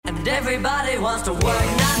And everybody wants to work, not me.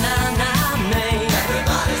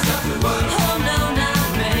 Everybody's got to work. Oh, no, not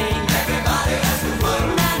me. Everybody has to work.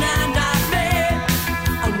 Not me.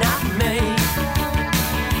 Oh, not me.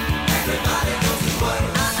 Everybody goes to work.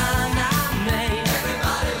 Not me.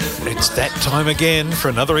 Everybody It's that time again for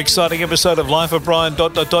another exciting episode of Life of Brian ...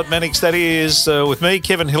 Mannix. That is with me,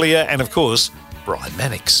 Kevin Hillier, and of course, Brian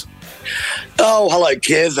Mannix. Oh, hello,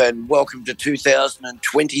 Kev, and welcome to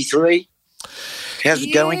 2023. How's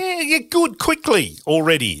it going? Yeah, good. Quickly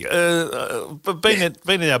already. Been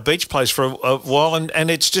at our beach place for a while,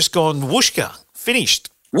 and it's just gone whooshka.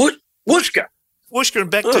 Finished. Whooshka. Whooshka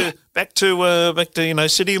and back to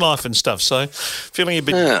city life and stuff. So feeling a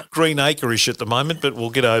bit green acre-ish at the moment, but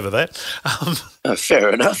we'll get over that.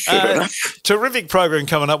 Fair enough. Terrific program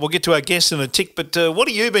coming up. We'll get to our guests in a tick. But what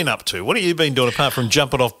have you been up to? What have you been doing apart from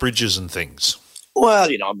jumping off bridges and things? Well,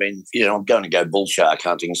 I'm going to go bull shark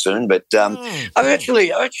hunting soon, but I've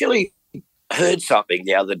actually heard something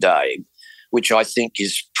the other day, which I think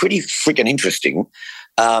is pretty freaking interesting.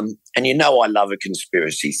 And I love a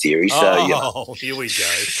conspiracy theory. So, here we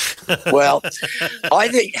go. Well, I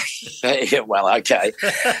think, okay.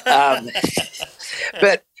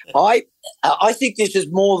 But I think this is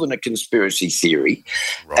more than a conspiracy theory.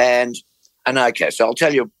 Right. And okay, so I'll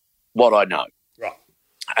tell you what I know. Right.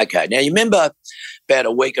 Okay, now you remember about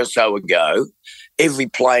a week or so ago, every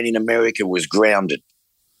plane in America was grounded.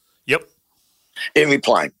 Yep. Every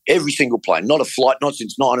plane, every single plane, not a flight, not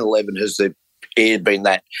since 9/11 has there been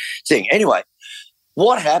that thing. Anyway,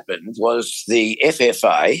 what happened was the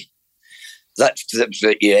FFA, that's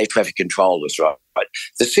the air traffic controllers, right?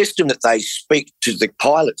 The system that they speak to the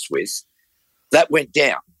pilots with, that went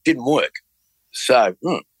down, didn't work. So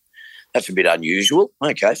that's a bit unusual.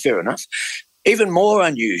 Okay, fair enough. Even more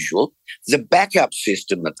unusual, the backup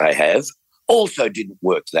system that they have also didn't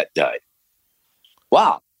work that day.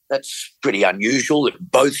 Wow, that's pretty unusual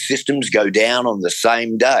that both systems go down on the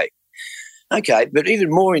same day. Okay, but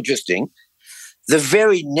even more interesting, the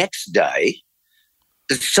very next day,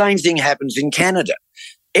 the same thing happens in Canada.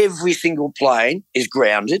 Every single plane is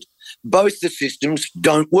grounded. Both the systems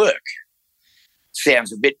don't work.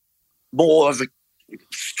 Sounds a bit more of a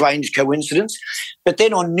strange coincidence. But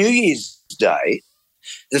then on New Year's Day,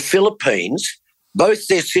 the Philippines, both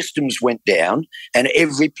their systems went down and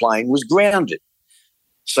every plane was grounded.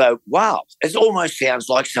 So, wow, it almost sounds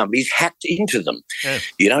like somebody's hacked into them,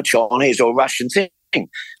 Chinese or Russian thing.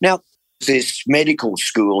 Now, this medical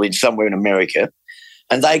school somewhere in America,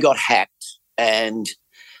 and they got hacked and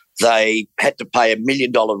they had to pay $1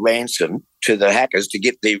 million ransom to the hackers to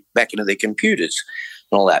get back into their computers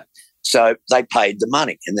and all that. So they paid the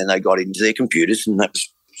money and then they got into their computers and that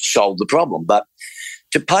solved the problem. But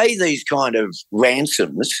to pay these kind of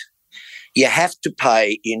ransoms, you have to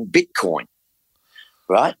pay in Bitcoin.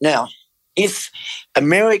 Right? Now, if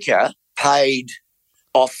America paid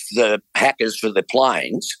off the hackers for the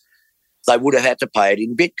planes, they would have had to pay it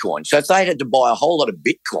in Bitcoin. So if they had to buy a whole lot of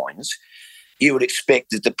Bitcoins, you would expect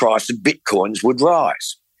that the price of Bitcoins would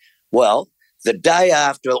rise. Well, the day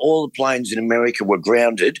after all the planes in America were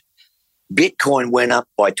grounded, Bitcoin went up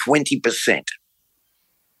by 20%.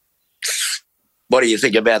 What do you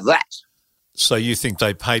think about that? So you think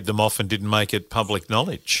they paid them off and didn't make it public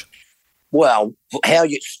knowledge? Well, how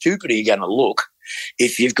stupid are you going to look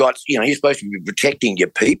if you've got, you're supposed to be protecting your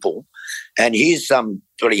people and here's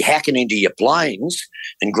somebody hacking into your planes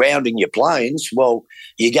and grounding your planes? Well,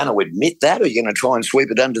 you're going to admit that or you're going to try and sweep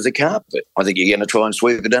it under the carpet? I think you're going to try and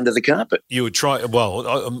sweep it under the carpet. You would try,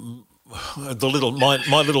 my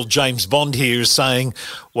little James Bond here is saying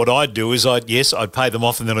what I'd do is I'd pay them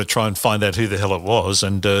off and then I'd try and find out who the hell it was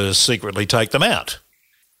and secretly take them out.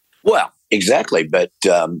 Well, exactly, but...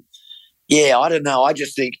 yeah, I don't know. I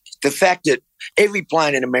just think the fact that every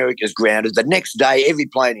plane in America is grounded, the next day every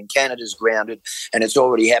plane in Canada is grounded, and it's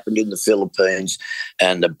already happened in the Philippines,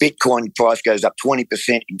 and the Bitcoin price goes up 20%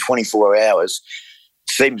 in 24 hours,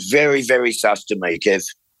 seems very, very sus to me, Kev.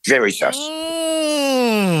 Very sus.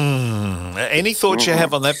 Any thoughts you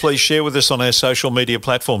have on that, please share with us on our social media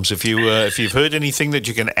platforms. If you've heard anything that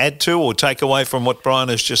you can add to or take away from what Brian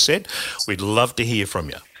has just said, we'd love to hear from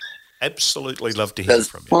you. Absolutely love to hear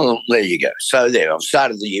from you. Well, there you go. So there, I've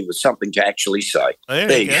started the year with something to actually say.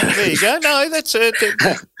 There you go. There you go. No, that's it.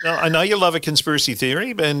 I know you love a conspiracy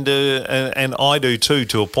theory, and I do too,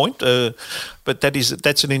 to a point. But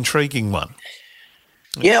that's an intriguing one.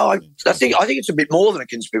 Yeah, I think it's a bit more than a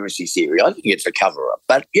conspiracy theory. I think it's a cover-up.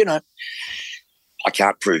 But I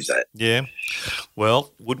can't prove that. Yeah.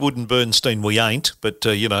 Well, Woodward and Bernstein, we ain't, but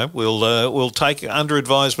we'll take under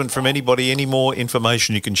advisement from anybody. Any more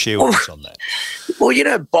information you can share with us on that? Well,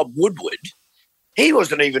 Bob Woodward, He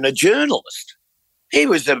wasn't even a journalist. He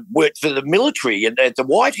worked for the military at the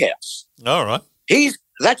White House. All right.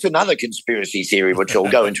 That's another conspiracy theory, which I'll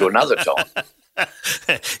go into another time.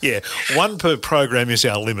 Yeah, one per program is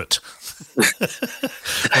our limit.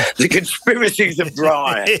 The conspiracies of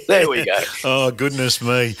Brian. There we go. Oh, goodness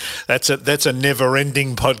me. That's a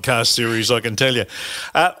never-ending podcast series, I can tell you.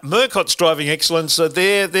 Murcott's Driving Excellence,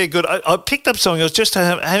 they're good. I picked up something. I was just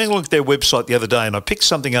having a look at their website the other day, and I picked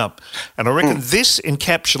something up, and I reckon this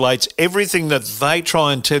encapsulates everything that they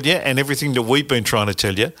try and tell you and everything that we've been trying to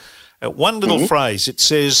tell you. One little phrase, it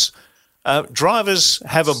says, drivers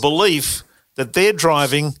have a belief that their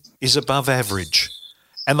driving is above average.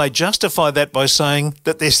 And they justify that by saying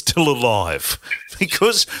that they're still alive.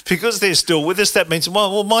 Because they're still with us, that means,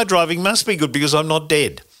 well, my driving must be good because I'm not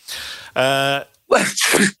dead. And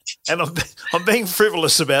I'm being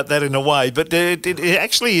frivolous about that in a way, but it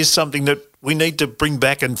actually is something that we need to bring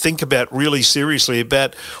back and think about really seriously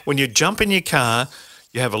about when you jump in your car,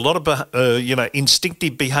 you have a lot of,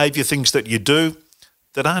 instinctive behaviour, things that you do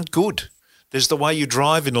that aren't good. There's the way you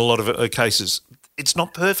drive in a lot of cases. It's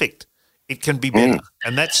not perfect. It can be better.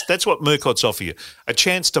 And that's what Murcott's offer you, a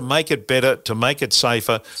chance to make it better, to make it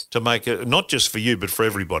safer, to make it not just for you but for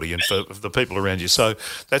everybody and for the people around you. So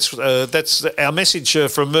that's our message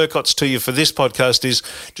from Murcott's to you for this podcast is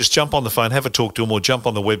just jump on the phone, have a talk to them, or jump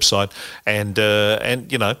on the website and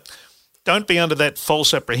don't be under that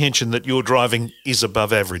false apprehension that your driving is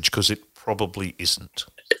above average because it probably isn't.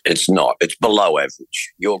 It's not. It's below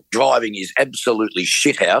average. Your driving is absolutely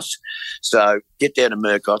shithouse. So get down to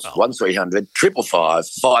Murcott's, 1300 555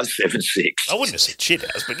 576. I wouldn't have said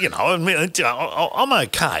shithouse, but I'm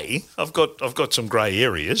okay. I've got some grey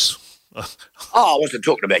areas. I wasn't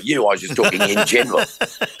talking about you. I was just talking in general.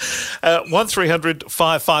 1300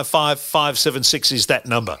 555 576 is that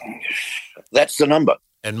number. That's the number.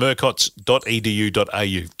 And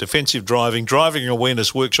murcotts.edu.au. Defensive driving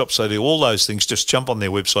awareness workshops. They do all those things. Just jump on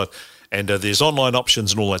their website and there's online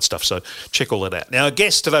options and all that stuff. So check all that out. Now, our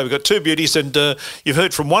guests today, we've got two beauties and you've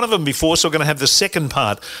heard from one of them before, so we're going to have the second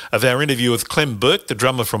part of our interview with Clem Burke, the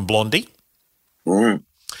drummer from Blondie.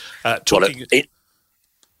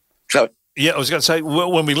 Yeah, I was going to say,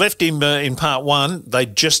 when we left him in part one, they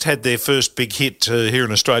just had their first big hit here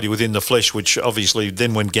in Australia Within the Flesh, which obviously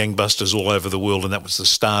then went gangbusters all over the world, and that was the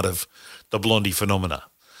start of the Blondie phenomena.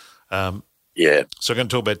 So we're going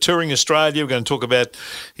to talk about touring Australia. We're going to talk about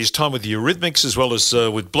his time with the Eurythmics as well as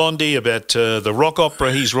with Blondie, about the rock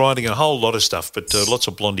opera he's writing, a whole lot of stuff, but lots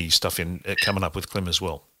of Blondie stuff coming up with Clem as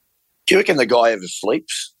well. Do you reckon the guy ever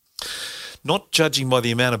sleeps? Not judging by the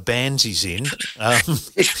amount of bands he's in.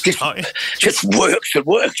 Just works and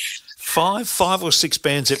works. Five or six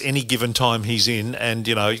bands at any given time he's in, and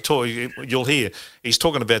you'll hear he's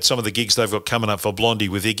talking about some of the gigs they've got coming up for Blondie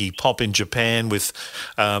with Iggy Pop in Japan, with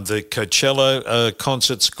the Coachella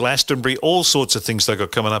concerts, Glastonbury, all sorts of things they've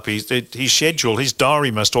got coming up. His schedule, his diary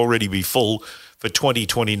must already be full for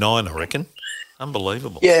 2029, I reckon.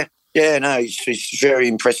 Unbelievable. Yeah, no, he's very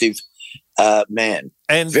impressive. Man.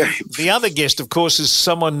 And the other guest, of course, is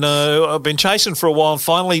someone I've been chasing for a while and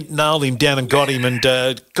finally nailed him down and got him. And,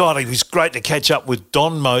 God, it was great to catch up with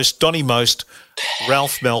Donnie Most,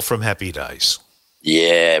 Ralph Mel from Happy Days.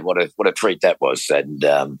 Yeah, what a treat that was. And,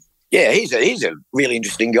 he's a really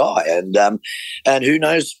interesting guy. And who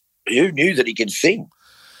knew that he could sing?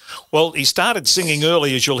 Well, he started singing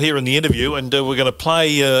early, as you'll hear in the interview, and we're going to play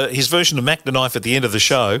his version of Mac the Knife at the end of the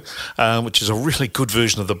show, which is a really good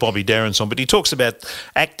version of the Bobby Darin song. But he talks about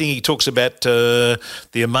acting, he talks about the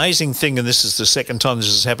amazing thing, and this is the second time this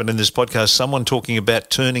has happened in this podcast, someone talking about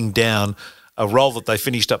turning down a role that they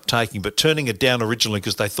finished up taking, but turning it down originally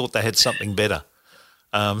because they thought they had something better.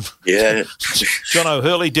 John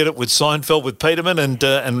O'Hurley did it with Seinfeld with Peterman, and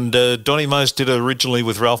Donnie Most did it originally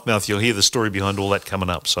with Ralph Mouth. You'll hear the story behind all that coming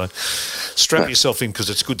up. So strap yourself in because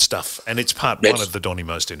it's good stuff, and it's part one of the Donnie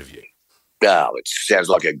Most interview. Oh, it sounds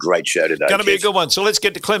like a great show today. Going to be a good one. So let's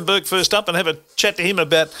get to Clem Burke first up and have a chat to him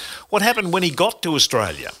about what happened when he got to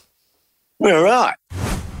Australia. All right.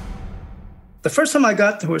 The first time I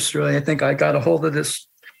got to Australia, I think I got a hold of this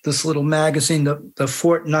little magazine, the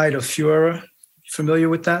Fortnight of Furor. Familiar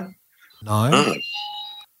with that? No.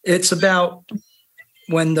 It's about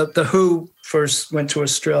when the Who first went to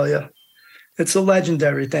Australia. It's a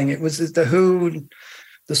legendary thing. It was the Who,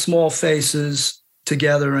 the Small Faces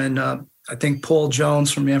together, and I think Paul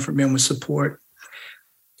Jones from Manfred Mann with support.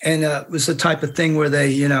 And it was the type of thing where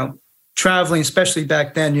they, traveling, especially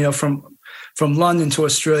back then, from London to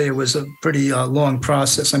Australia was a pretty long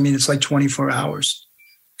process. I mean, it's like 24 hours.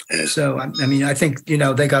 So, I mean, I think,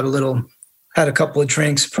 they got a little had a couple of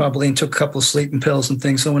drinks probably and took a couple of sleeping pills and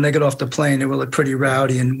things. So when they got off the plane, they were like pretty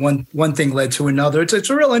rowdy, and one thing led to another. It's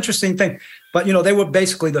a real interesting thing. But, they were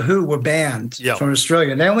basically the Who were banned from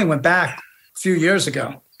Australia. They only went back a few years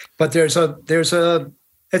ago. But it's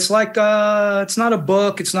like, it's not a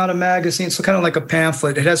book. It's not a magazine. It's kind of like a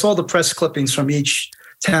pamphlet. It has all the press clippings from each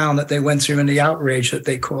town that they went through and the outrage that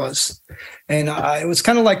they caused. And it was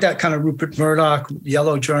kind of like that kind of Rupert Murdoch,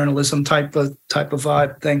 yellow journalism type of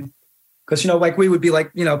vibe thing. Because, like we would be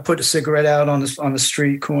like, put a cigarette out on the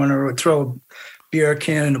street corner or throw a beer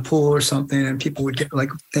can in a pool or something, and people would get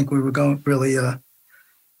think we were going really,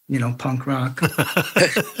 punk rock. Kind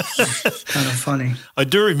of funny. I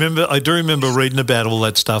do remember reading about all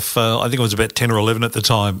that stuff. I think I was about 10 or 11 at the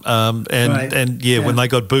time. When they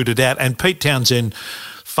got booted out, and Pete Townsend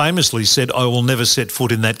famously said, "I will never set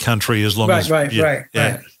foot in that country as long as."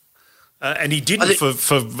 Right. And he didn't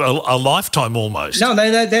for a lifetime almost. No,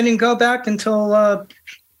 they didn't go back until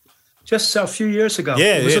just a few years ago.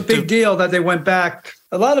 Yeah, it was a big deal that they went back.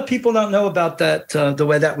 A lot of people don't know about that, the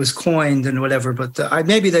way that was coined and whatever, but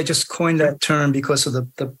maybe they just coined that term because of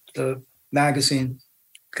the magazine.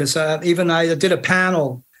 Because even I did a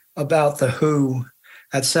panel about the Who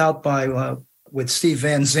at South by with Steve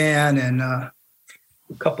Van Zandt and a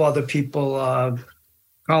couple other people,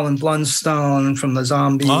 Colin Blunstone from the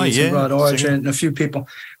Zombies, and Rod Argent, and a few people.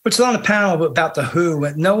 Which was on a panel about the Who,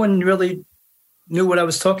 and no one really knew what I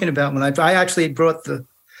was talking about when I actually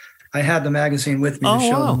I had the magazine with me to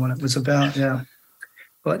show them what it was about. Yeah,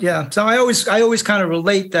 but so I always kind of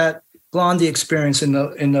relate that Blondie experience in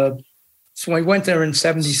the. So I went there in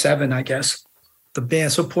 '77, I guess. The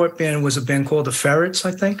support band was a band called the Ferrets,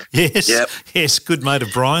 I think. Yes, yep. Yes, good mate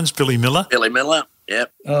of Brian's, Billy Miller. Billy Miller,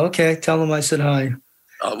 yep. Oh, okay, tell him I said hi.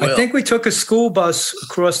 I think we took a school bus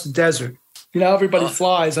across the desert. Everybody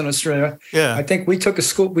flies in Australia. Yeah. I think we took a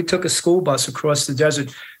school bus across the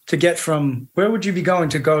desert to get from, where would you be going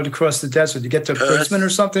to go to cross the desert? To get to Brisbane or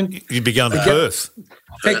something? You'd be going to Perth.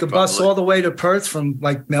 Take a bus all the way to Perth from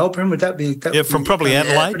like Melbourne. Would that be? From probably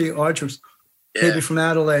Adelaide. Pretty arduous. Yeah. Maybe from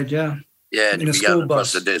Adelaide, yeah. Yeah, in a school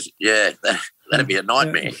bus. The desert. Yeah, that'd be a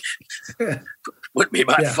nightmare. Wouldn't be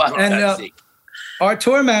much fun, I don't think. Our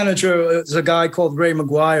tour manager is a guy called Ray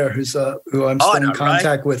McGuire, who I'm still in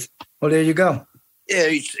contact with. Well, there you go. Yeah,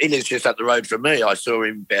 he lives just up the road from me. I saw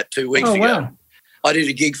him about 2 weeks ago. Wow. I did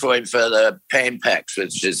a gig for him for the Pan Pacs,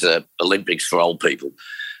 which is the Olympics for old people.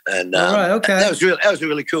 And okay. That was a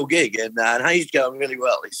really cool gig, and he's going really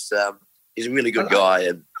well. He's a really good guy.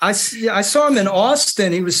 And I saw him in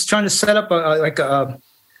Austin. He was trying to set up a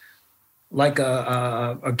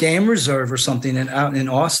game reserve or something out in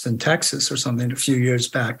Austin, Texas, or something a few years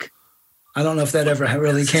back. I don't know if that ever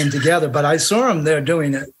really came together, but I saw him there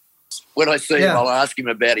doing it. When I see him, I'll ask him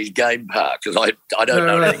about his game park because I don't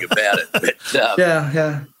know anything about it. But,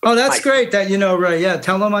 yeah. Oh, that's great that you know Ray. Yeah,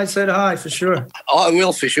 tell him I said hi for sure. I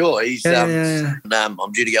will for sure. He's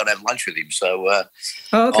I'm due to go and have lunch with him, so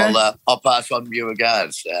I'll pass on your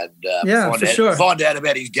regards and find out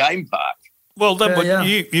about his game park. Well,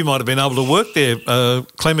 you might have been able to work there,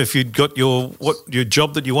 Clem, if you'd got your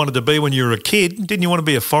job that you wanted to be when you were a kid. Didn't you want to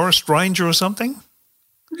be a forest ranger or something?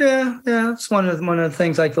 Yeah, it's one of the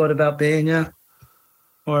things I thought about being. Yeah,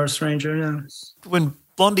 forest ranger. Yeah. When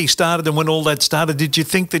Blondie started and when all that started, did you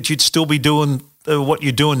think that you'd still be doing what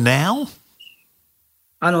you're doing now?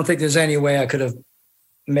 I don't think there's any way I could have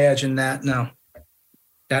imagined that. No,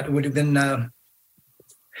 that would have been.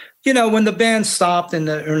 When the band stopped in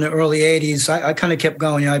the early 80s, I kind of kept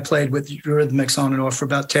going. I played with Eurythmics on and off for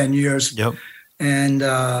about 10 years. Yep.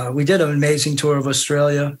 And we did an amazing tour of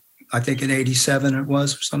Australia, I think in 87 it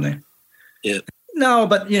was or something. Yeah. No,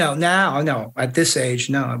 but, now, at this age,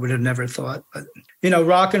 no, I would have never thought. But,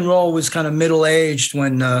 rock and roll was kind of middle-aged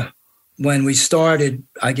when we started,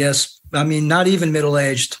 I guess. I mean, not even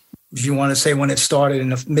middle-aged, if you want to say when it started in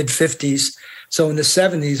the mid-50s. So in the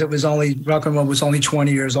 70s, rock and roll was only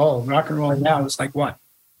 20 years old. Rock and roll now is like what?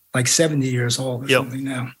 Like 70 years old or something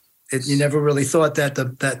now. You never really thought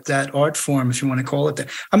that art form, if you want to call it that.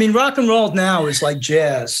 I mean, rock and roll now is like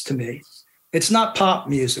jazz to me. It's not pop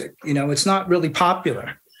music. It's not really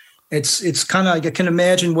popular. It's kind of, you can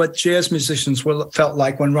imagine what jazz musicians felt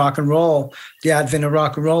like when rock and roll, the advent of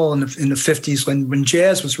rock and roll in the 50s, when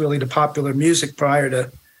jazz was really the popular music prior to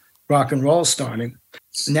rock and roll starting.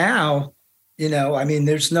 Now,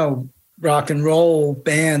 there's no rock and roll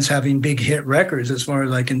bands having big hit records as far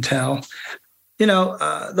as I can tell.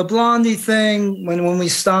 The Blondie thing, when we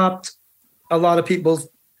stopped, a lot of people,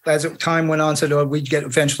 as time went on, said, we'd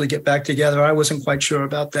eventually get back together. I wasn't quite sure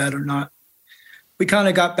about that or not. We kind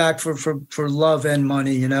of got back for love and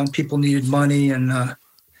money, people needed money. And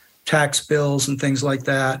tax bills and things like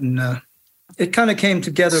that. And it kind of came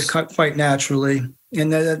together quite naturally.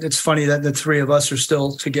 And it's funny that the three of us are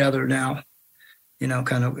still together now. You know,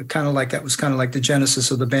 kind of like that was kind of like the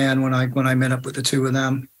genesis of the band when I met up with the two of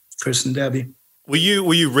them, Chris and Debbie. Were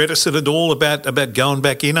you reticent at all about going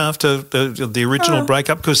back in after the original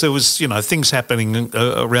breakup? Because there was, you know, things happening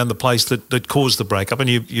around the place that caused the breakup, and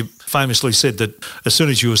you famously said that as soon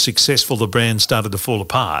as you were successful, the band started to fall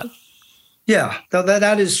apart. Yeah,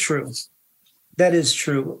 that is true. That is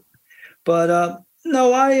true. But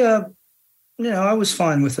no, I was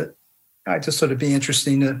fine with it. I just thought it'd be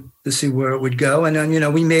interesting to see where it would go. And then, you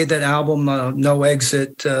know, we made that album, No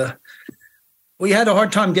Exit. We had a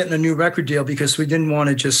hard time getting a new record deal because we didn't want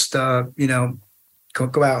to just, you know,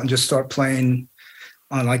 go out and just start playing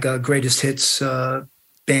on like a greatest hits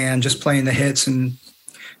band, just playing the hits and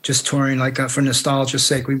just touring like for nostalgia's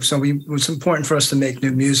sake. It was important for us to make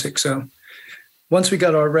new music. So once we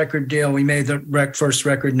got our record deal, we made the first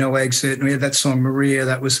record, No Exit, and we had that song Maria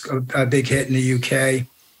that was a big hit in the UK.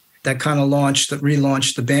 That kind of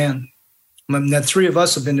relaunched the band. I mean, the three of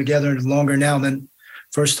us have been together longer now than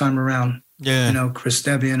first time around. Yeah. You know, Chris,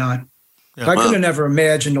 Debbie, and I. Yeah. I could have never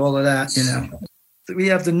imagined all of that, you know. We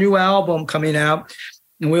have the new album coming out,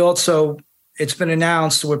 and we also, it's been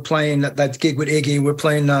announced we're playing that gig with Iggy. We're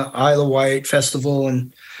playing the Isle of Wight Festival,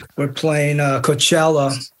 and we're playing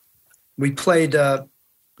Coachella. We played the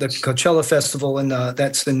Coachella Festival,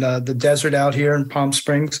 that's in the desert out here in Palm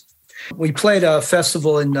Springs. We played a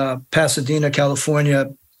festival in Pasadena,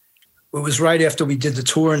 California. It was right after we did the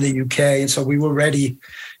tour in the UK. And so we were ready.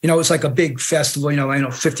 You know, it was like a big festival, you know,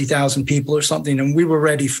 50,000 people or something. And we were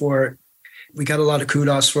ready for it. We got a lot of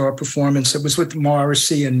kudos for our performance. It was with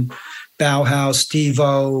Morrissey and Bauhaus,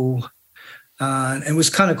 Devo. And it was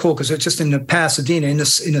kind of cool because it's just in the Pasadena, in a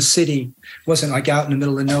city. It wasn't like out in the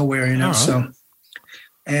middle of nowhere, you know.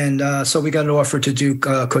 Right. So we got an offer to do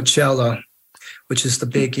Coachella, which is the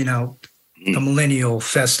big, you know, the millennial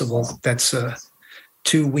festival. That's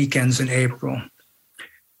 2 weekends in April.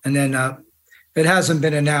 And then it hasn't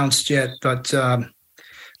been announced yet, but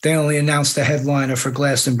they only announced the headliner for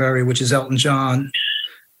Glastonbury, which is Elton John.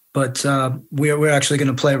 But we're actually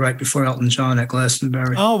going to play right before Elton John at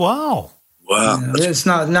Glastonbury. Oh, wow. Wow. You know, it's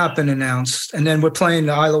not been announced. And then we're playing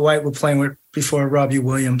the Isle of Wight. We're playing before Robbie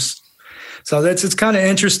Williams. So it's kind of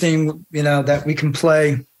interesting, you know, that we can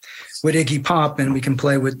play with Iggy Pop and we can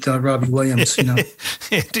play with Robbie Williams, you know.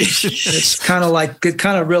 It's kind of like, it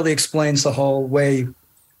kind of really explains the whole way,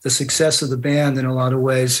 the success of the band in a lot of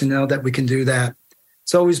ways, you know, that we can do that.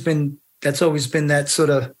 That's always been that sort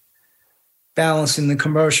of balancing the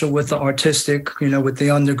commercial with the artistic, you know, with the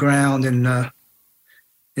underground and,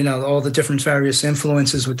 you know, all the different various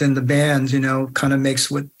influences within the band, you know, kind of makes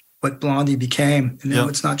what Blondie became. You know,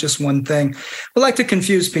 It's not just one thing. We like to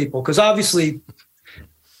confuse people because obviously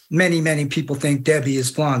many people think Debbie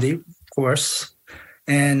is Blondie, of course.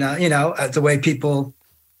 And, you know, the way people,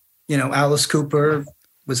 you know, Alice Cooper,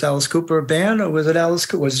 was Alice Cooper a band or was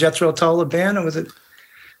it was Jethro Tull a band or was it?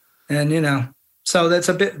 And, you know, so that's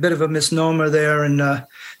a bit of a misnomer there. And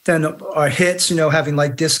then our hits, you know, having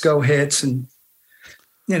like disco hits and,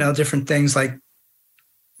 you know, different things like,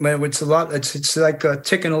 well, it's a lot. It's like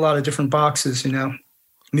ticking a lot of different boxes, you know,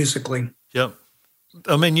 musically. Yep.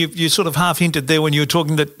 I mean, you sort of half hinted there when you were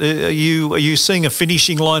talking that are you seeing a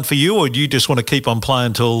finishing line for you, or do you just want to keep on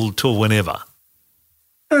playing till whenever?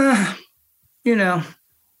 You know,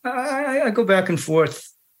 I go back and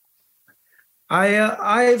forth.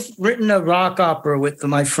 I've written a rock opera with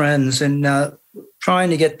my friends and trying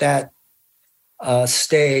to get that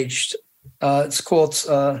staged. It's called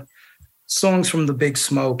Songs from the Big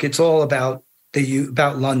Smoke. It's all about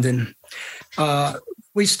London.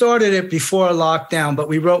 We started it before lockdown, but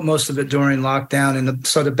we wrote most of it during lockdown. And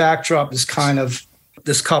so the backdrop is kind of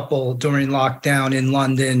this couple during lockdown in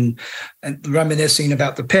London and reminiscing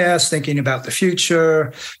about the past, thinking about the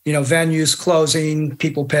future, you know, venues closing,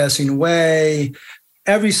 people passing away.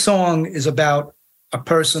 Every song is about a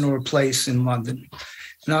person or a place in London.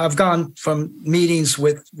 Now, I've gone from meetings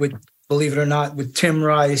with believe it or not, with Tim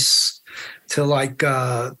Rice to like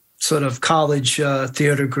sort of college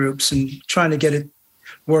theater groups and trying to get it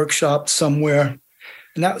workshopped somewhere.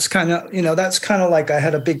 And that was kind of, you know, that's kind of like I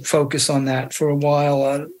had a big focus on that for a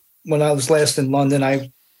while. When I was last in London,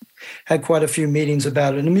 I had quite a few meetings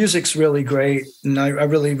about it. And the music's really great. And I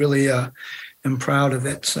really, really am proud of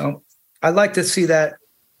it. So I'd like to see that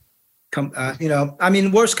come, you know, I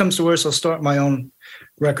mean, worst comes to worst, I'll start my own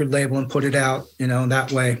record label and put it out, you know,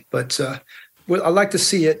 that way. But I'd like to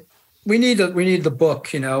see it. We need the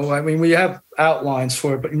book, you know. I mean, we have outlines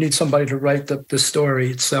for it, but you need somebody to write the story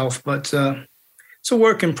itself. But it's a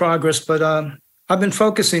work in progress, but I've been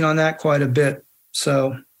focusing on that quite a bit.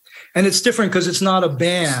 So, and it's different because it's not a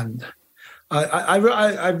band. I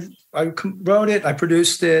wrote it, I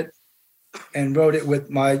produced it, and wrote it with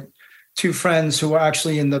my two friends who were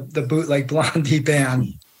actually in the Bootleg Blondie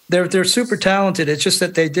band. They're super talented. It's just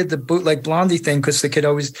that they did the Bootleg Blondie thing because they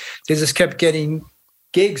just kept getting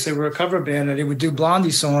gigs. They were a cover band and they would do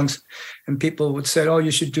Blondie songs, and people would say, "Oh,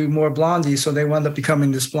 you should do more Blondie." So they wound up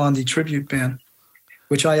becoming this Blondie tribute band,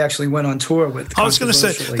 which I actually went on tour with. I was going to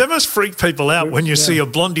say, that must freak people out when you see a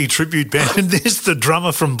Blondie tribute band and there's the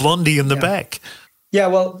drummer from Blondie in the back. Yeah,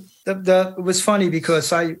 well, it was funny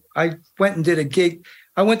because I went and did a gig.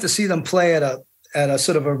 I went to see them play at a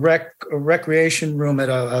sort of a recreation room at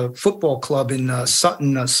a football club in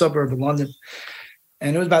Sutton, a suburb of London.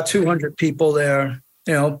 And there was about 200 people there,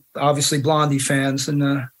 obviously Blondie fans.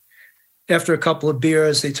 And after a couple of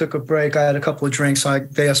beers, they took a break. I had a couple of drinks.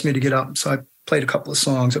 They asked me to get up. So I played a couple of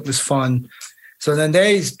songs. It was fun. So then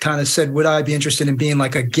they kind of said, would I be interested in being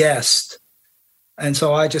like a guest? And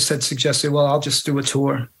so I just suggested, well, I'll just do a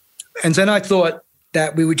tour. And then I thought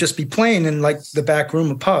that we would just be playing in like the back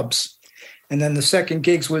room of pubs. And then the second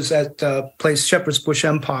gigs was at place Shepherd's Bush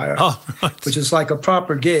Empire, which is like a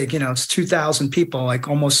proper gig. It's 2,000 people, like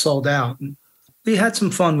almost sold out. And we had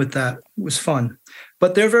some fun with that. It was fun.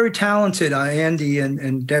 But they're very talented, Andy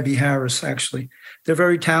and Debbie Harris, actually. They're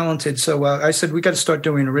very talented. So I said, we got to start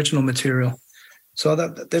doing original material. So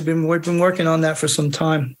we've been working on that for some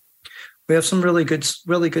time. We have some really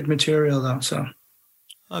good material, though. So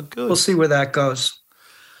we'll see where that goes.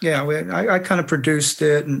 Yeah, I kind of produced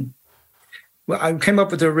it, and I came up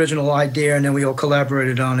with the original idea, and then we all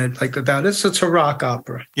collaborated on it. It's a rock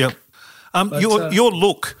opera. Yep. Your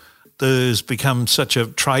look has become such a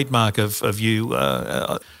trademark of you.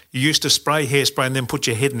 You used to spray hairspray and then put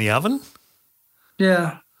your head in the oven.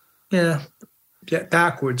 Yeah.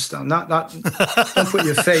 Backwards though. Not don't put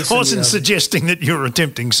your face. I wasn't suggesting that you were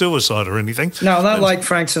attempting suicide or anything. No, not like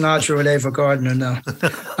Frank Sinatra with Ava Gardner.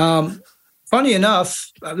 No. Funny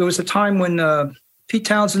enough, there was a time when Pete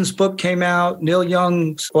Townshend's book came out, Neil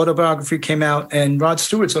Young's autobiography came out, and Rod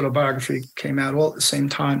Stewart's autobiography came out all at the same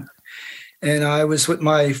time. And I was with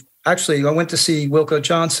I went to see Wilco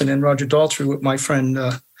Johnson and Roger Daltrey with my friend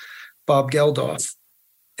Bob Geldof.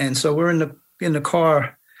 And so we're in the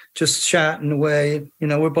car just chatting away.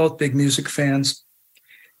 We're both big music fans.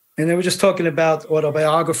 And they were just talking about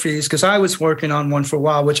autobiographies because I was working on one for a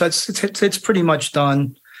while, which it's pretty much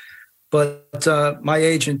done. But my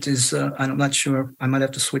agent is, I'm not sure. I might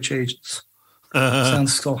have to switch agents.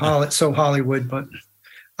 Sounds so Hollywood. But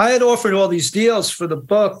I had offered all these deals for the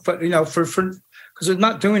book, but, because they're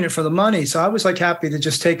not doing it for the money. So I was like happy to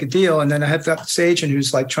just take a deal. And then I had this agent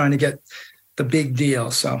who's like trying to get the big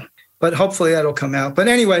deal. So, but hopefully that'll come out. But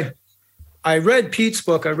anyway, I read Pete's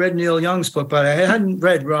book. I read Neil Young's book, but I hadn't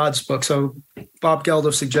read Rod's book. So Bob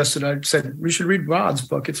Geldof suggested, I said, we should read Rod's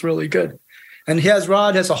book. It's really good. And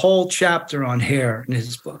Rod has a whole chapter on hair in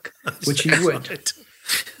his book, which he would.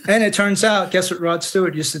 And it turns out, guess what Rod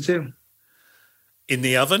Stewart used to do? In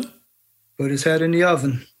the oven? Put his head in the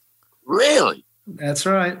oven. Really? That's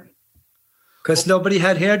right. Because nobody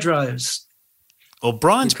had hair dryers. Well,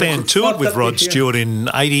 Brian's band toured with Rod Stewart in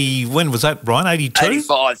 80, when was that, Brian? 82?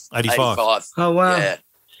 85. 85. Oh, wow.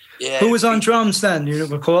 Yeah. Who was on drums then? You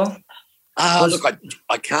recall? Look,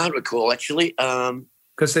 I can't recall, actually.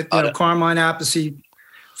 Because Carmine Appice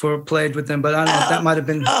played with them, but I don't know if that might have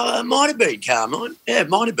been. It might have been Carmine. Yeah, it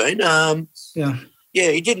might have been.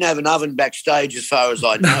 Yeah, he didn't have an oven backstage, as far as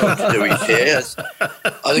I know, to do his hair.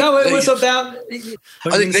 It was about.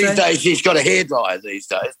 I think these days he's got a hairdryer these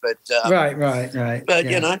days, but right.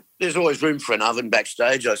 But there's always room for an oven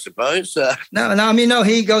backstage, I suppose. No,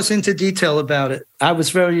 he goes into detail about it. I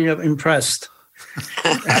was very impressed.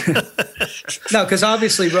 No, because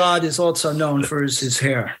obviously Rod is also known for his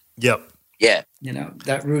hair. Yep. Yeah.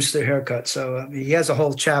 That rooster haircut. So he has a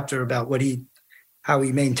whole chapter about how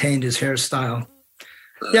he maintained his hairstyle.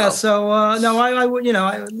 Yeah. So I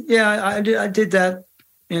did that.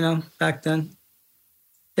 Back then.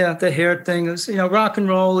 Yeah, the hair thing is. Rock and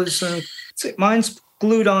roll is. Mine's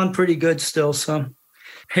glued on pretty good still. So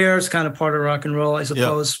hair is kind of part of rock and roll, I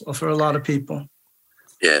suppose, for a lot of people.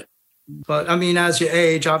 Yeah. But I mean, as you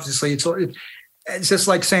age, obviously, it's just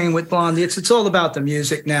like saying with Blondie, it's all about the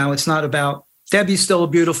music now. It's not about Debbie's still a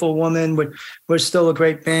beautiful woman. We're still a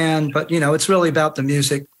great band, but it's really about the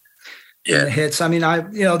music. Yeah, and the hits. I mean,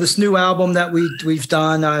 this new album that we've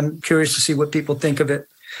done. I'm curious to see what people think of it.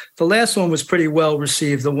 The last one was pretty well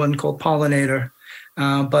received. The one called Pollinator,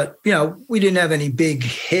 But we didn't have any big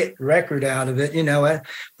hit record out of it.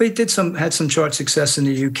 We had some chart success in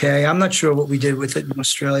the UK. I'm not sure what we did with it in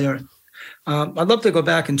Australia. I'd love to go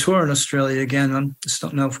back and tour in Australia again. I just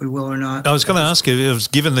don't know if we will or not. I was going to ask you, it was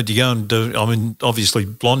given that you go and do, I mean, obviously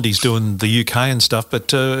Blondie's doing the UK and stuff,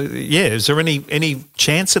 but is there any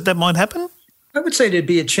chance that might happen? I would say there'd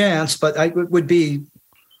be a chance, but it would be,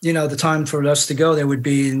 the time for us to go there would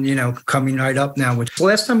be, coming right up now. The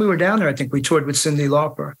last time we were down there, I think we toured with Cyndi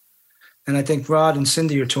Lauper. And I think Rod and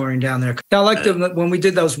Cindy are touring down there. I like when we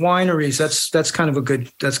did those wineries. That's kind of a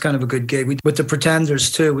good gig. With the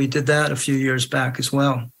Pretenders too. We did that a few years back as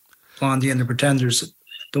well. Blondie and the Pretenders,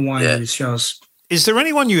 the wineries shows. Is there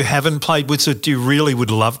anyone you haven't played with that you really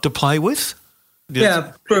would love to play with?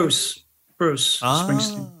 Yeah, Bruce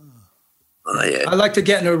Springsteen. Oh, yeah. I like to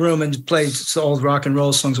get in a room and play old rock and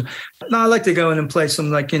roll songs. No, I like to go in and play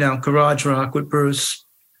some garage rock with Bruce.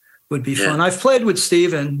 Would be fun. I've played with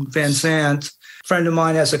Steven Van Zandt. A friend of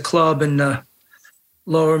mine has a club in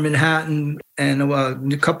Lower Manhattan, and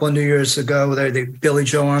a couple of New Years ago, Billy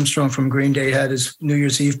Joe Armstrong from Green Day had his New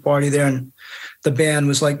Year's Eve party there, and the band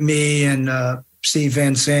was like me and Steve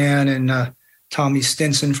Van Zandt and Tommy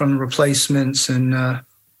Stinson from the Replacements and a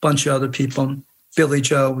bunch of other people. Billy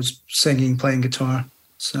Joe was singing, playing guitar.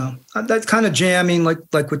 So that kind of jamming,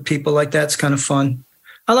 like with people like that's kind of fun.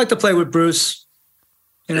 I like to play with Bruce.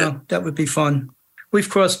 That would be fun. We've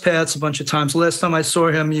crossed paths a bunch of times. The last time I saw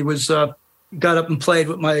him, he was got up and played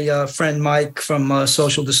with my friend Mike from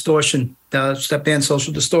Social Distortion. That band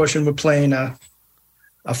Social Distortion were playing a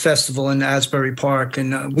festival in Asbury Park,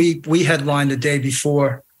 and we headlined the day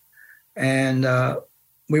before, and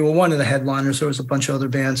we were one of the headliners. There was a bunch of other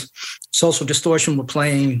bands. Social Distortion were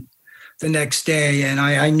playing the next day, and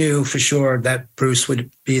I knew for sure that Bruce would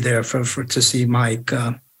be there to see Mike.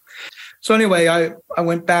 So anyway, I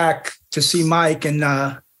went back to see Mike, and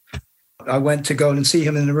I went to go and see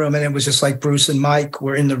him in the room, and it was just like Bruce and Mike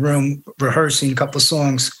were in the room rehearsing a couple of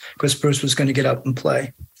songs because Bruce was going to get up and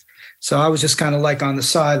play. So I was just kind of like on the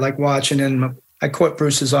side, like watching, and I caught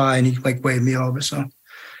Bruce's eye, and he like waved me over. So,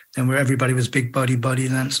 and where everybody was big buddy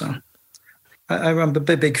then. So I'm a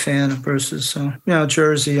big fan of Bruce's. So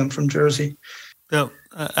Jersey, I'm from Jersey. Now,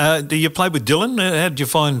 do you play with Dylan? How did you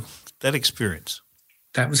find that experience?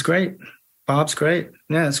 That was great. Bob's great.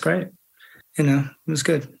 Yeah, it's great. It was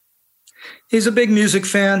good. He's a big music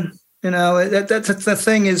fan. That's the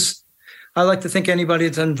thing is, I like to think anybody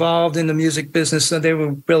that's involved in the music business, they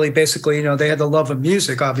were really basically, they had the love of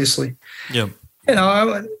music, obviously. Yeah.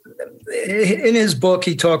 In his book,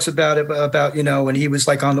 he talks about it, when he was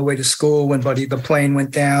like on the way to school when the plane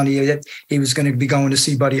went down, he was going to be going to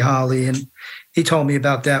see Buddy Holly. And he told me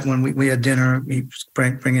about that when we had dinner. He was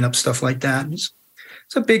bringing up stuff like that. He's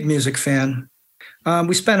a big music fan.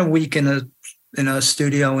 We spent a week in a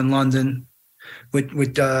studio in London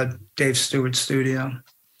with Dave Stewart's studio,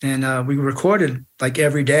 and we recorded like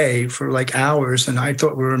every day for like hours. And I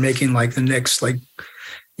thought we were making like the next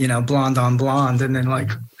Blonde on Blonde, and then like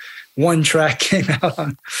one track came out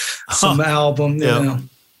on some album.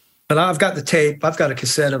 But I've got the tape. I've got a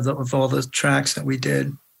cassette of all the tracks that we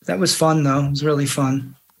did. That was fun though. It was really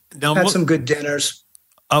fun. Had some good dinners.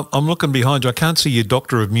 I'm looking behind you. I can't see your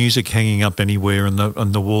Doctor of Music hanging up anywhere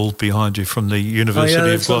on the wall behind you from the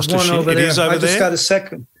University of Gloucestershire. It is over there.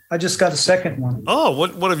 I just got a second one. Oh,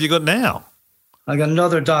 what have you got now? I got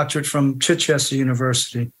another doctorate from Chichester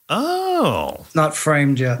University. Oh, not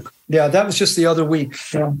framed yet. Yeah, that was just the other week.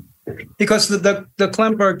 Yeah. Because the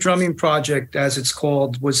Klemberg Drumming Project, as it's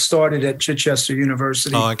called, was started at Chichester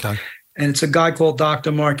University. Oh, okay. And it's a guy called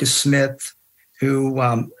Dr. Marcus Smith who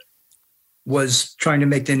was trying to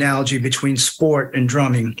make the analogy between sport and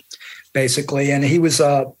drumming, basically. And he was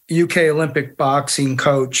a UK Olympic boxing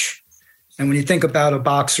coach. And when you think about a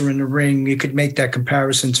boxer in the ring, you could make that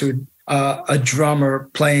comparison to a drummer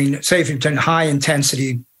playing, say if you're doing high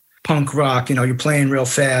intensity punk rock, you're playing real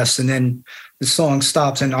fast and then the song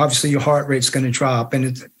stops and obviously your heart rate's going to drop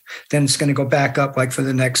and then it's going to go back up like for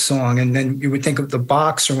the next song. And then you would think of the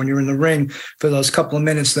boxer when you're in the ring for those couple of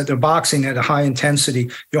minutes that they're boxing at a high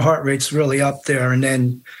intensity, your heart rate's really up there. And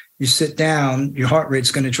then you sit down, your heart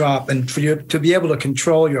rate's going to drop. And for you to be able to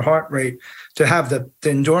control your heart rate, to have the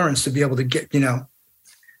endurance to be able to get,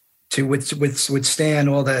 to withstand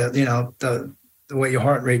all the way your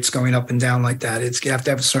heart rate's going up and down like that, you have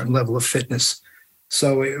to have a certain level of fitness.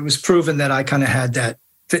 So it was proven that I kind of had that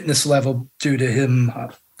fitness level due to him,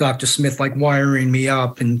 Dr. Smith, like wiring me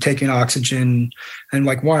up and taking oxygen and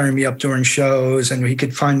like wiring me up during shows. And he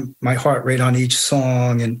could find my heart rate on each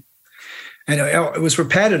song. And it was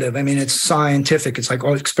repetitive. I mean, it's scientific. It's like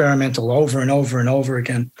experimental over and over and over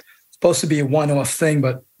again. supposed to be a one-off thing,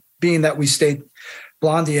 but being that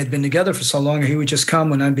Blondie had been together for so long, he would just come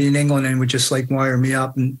when I'd be in England and would just like wire me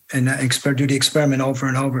up and do the experiment over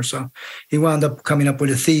and over. So he wound up coming up with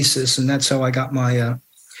a thesis, and that's how I got my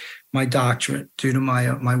my doctorate, due to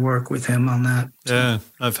my work with him on that. Yeah,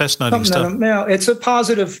 no, fascinating stuff. It's a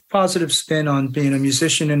positive spin on being a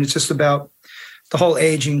musician, and it's just about the whole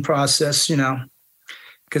aging process,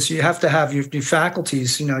 because you have to have your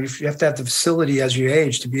faculties, you have to have the facility as you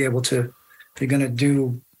age to be able to, if you're going to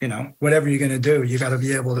do, whatever you're going to do, you got to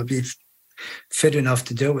be able to be fit enough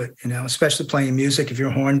to do it, especially playing music. If you're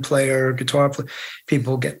a horn player or guitar player,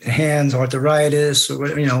 people get hands arthritis or,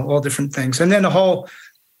 all different things. And then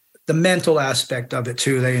the mental aspect of it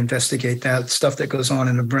too, they investigate that stuff that goes on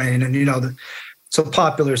in the brain. And, it's a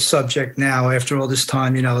popular subject now after all this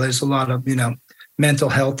time, there's a lot of, mental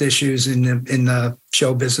health issues in the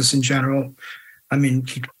show business in general. I mean,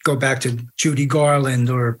 you go back to Judy Garland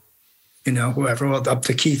or, whoever, up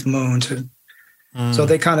to Keith Moon. So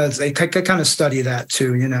they kind of study that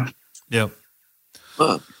too, Yeah.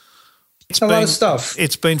 It's a lot of stuff.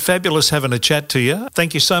 It's been fabulous having a chat to you.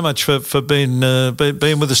 Thank you so much for being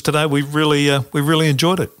with us today. We really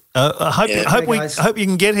enjoyed it. I hope you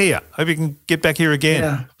can get here. Hope you can get back here again.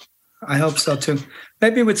 Yeah, I hope so too.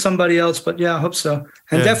 Maybe with somebody else, but yeah, I hope so.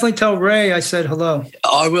 And definitely tell Ray I said hello.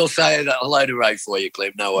 I will say hello to Ray for you,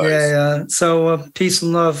 Clem. No worries. Yeah. So peace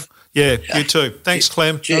and love. Yeah, you too. Thanks,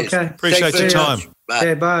 Clem. Cheers. Okay. Appreciate your time. Bye.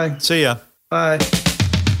 Okay, bye. See ya. Bye.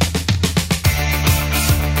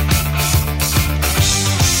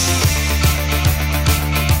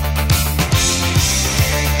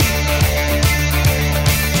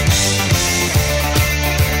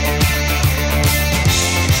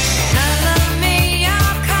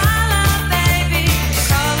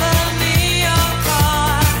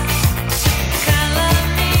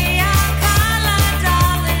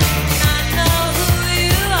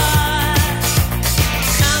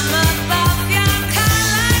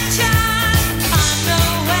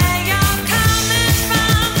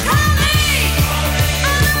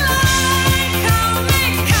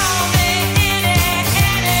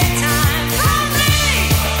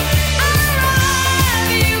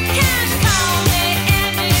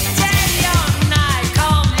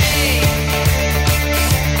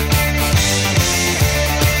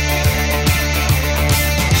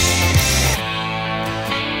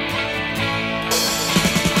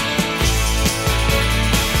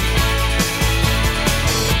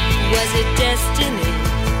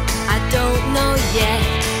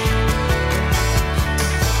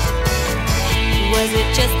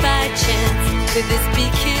 Could this be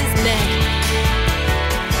kismet?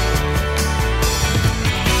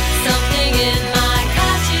 Something in my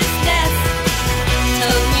consciousness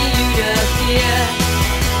told me you'd appear.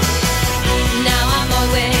 Now I'm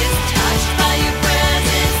always touched by your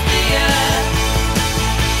presence, dear.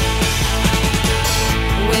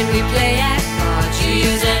 When we play at cards, you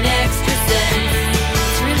use an extra sense.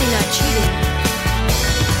 It's really not cheating.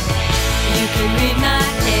 You can read my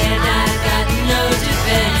head, I've got no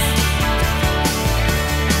defense.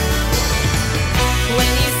 When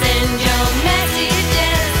you send your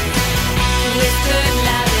messages, whispered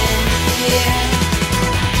loud and clear,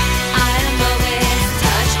 I am always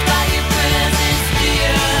touched by your presence,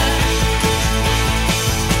 dear.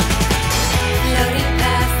 Floating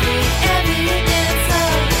past the evidence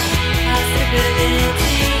of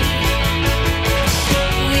possibility,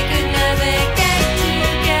 we could never get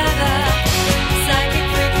together. Psychic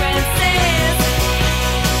frequencies.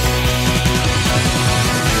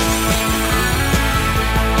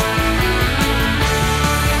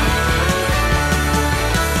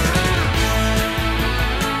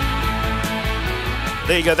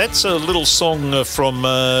 There you go. That's a little song from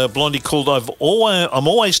Blondie called I'm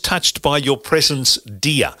Always Touched by Your Presence,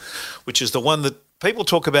 Dear, which is the one that people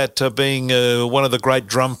talk about being one of the great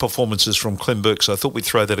drum performances from Clem Burke. So I thought we'd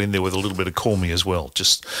throw that in there with a little bit of Call Me as well,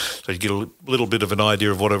 just so you get a little bit of an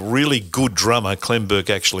idea of what a really good drummer Clem Burke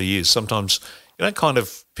actually is. Sometimes you don't kind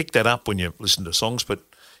of pick that up when you listen to songs, but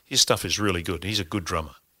his stuff is really good. He's a good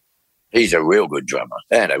drummer. He's a real good drummer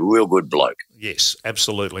and a real good bloke. Yes,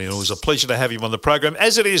 absolutely. And it was a pleasure to have him on the program,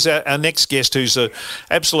 as it is our next guest, who's an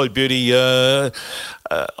absolute beauty.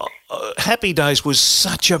 Happy Days was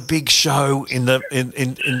such a big show in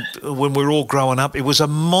when we were all growing up. It was a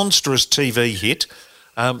monstrous TV hit.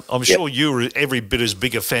 I'm sure you were every bit as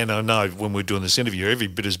big a fan. I know when we're doing this interview, every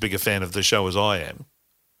bit as big a fan of the show as I am.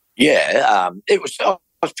 Yeah, it was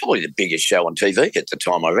probably the biggest show on TV at the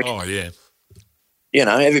time, I reckon. Oh, yeah. You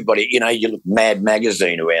know, everybody, you look Mad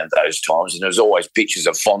Magazine around those times, and there was always pictures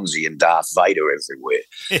of Fonzie and Darth Vader everywhere.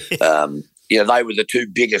 they were the two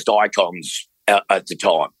biggest icons at the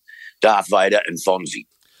time, Darth Vader and Fonzie.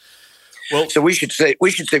 Well, so we should see if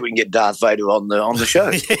we can get Darth Vader on the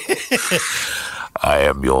show. I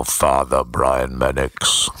am your father, Brian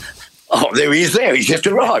Mannix. Oh, there he is. There he's just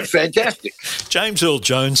arrived. Fantastic. James Earl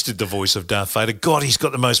Jones did the voice of Darth Vader. God, he's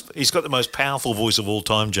got the most powerful voice of all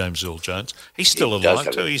time. James Earl Jones. He's still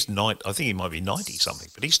alive too. He's I think he might be 90 something,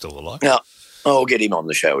 but he's still alive. No. I'll get him on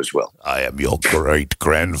the show as well. I am your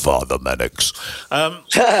great-grandfather, Mannix.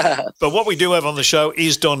 But what we do have on the show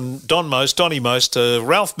is Donnie Most,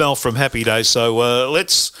 Ralph Malph from Happy Days. So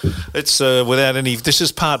let's without any... This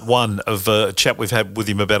is part one of a chat we've had with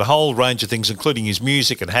him about a whole range of things, including his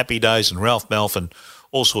music and Happy Days and Ralph Malph and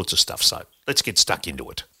all sorts of stuff. So let's get stuck into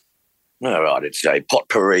it. All right, it's a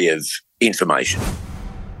potpourri of information.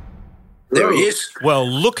 There he is. Well,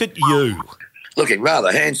 look at you. Looking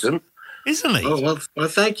rather handsome. Isn't he? Oh, well,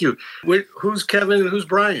 thank you. Who's Kevin and who's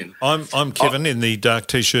Brian? I'm Kevin in the dark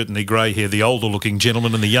T-shirt and the grey hair. The older-looking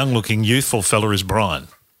gentleman and the young-looking youthful fella is Brian.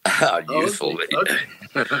 Youthful.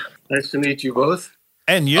 Okay. Nice to meet you both.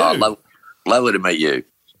 And you. Oh, lovely to meet you.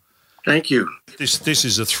 Thank you. This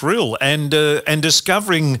is a thrill. And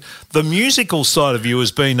discovering the musical side of you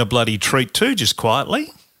has been a bloody treat too, just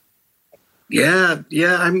quietly. Yeah.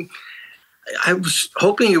 I was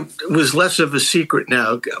hoping it was less of a secret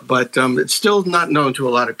now, but it's still not known to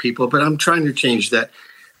a lot of people, but I'm trying to change that.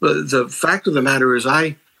 The fact of the matter is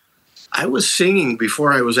I was singing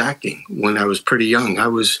before I was acting when I was pretty young. I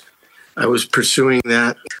was pursuing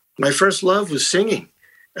that. My first love was singing,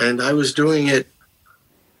 and I was doing it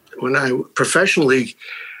when professionally,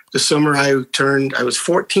 the summer I was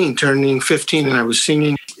 14, turning 15, and I was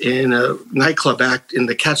singing in a nightclub act in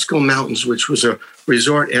the Catskill Mountains, which was a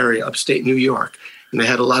resort area upstate New York. And they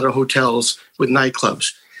had a lot of hotels with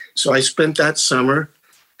nightclubs. So I spent that summer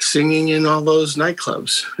singing in all those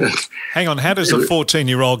nightclubs. Hang on, how does a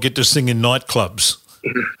 14-year-old get to sing in nightclubs?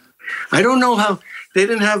 I don't know how. They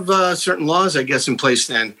didn't have certain laws, I guess, in place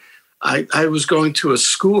then. I was going to a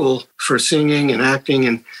school for singing and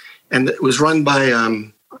acting, and it was run by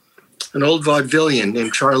an old vaudevillian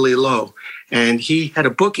named Charlie Lowe. And he had a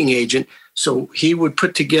booking agent, so he would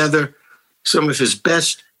put together some of his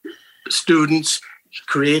best students. He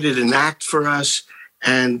created an act for us,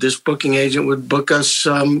 and this booking agent would book us,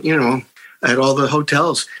 at all the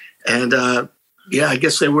hotels. And, I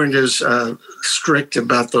guess they weren't as strict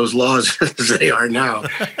about those laws as they are now.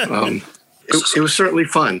 It was certainly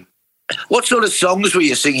fun. What sort of songs were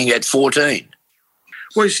you singing at 14?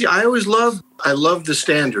 Well, you see, I love the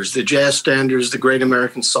standards, the jazz standards, the Great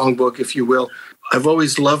American Songbook, if you will. I've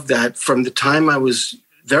always loved that. From the time I was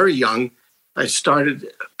very young, I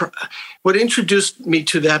started. What introduced me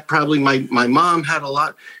to that, probably my mom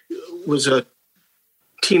was a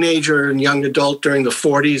teenager and young adult during the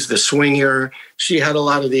 40s, the swing era. She had a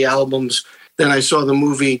lot of the albums. Then I saw the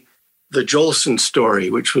movie The Jolson Story,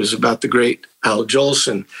 which was about the great Al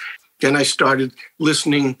Jolson. Then I started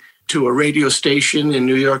listening to a radio station in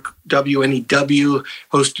New York, WNEW,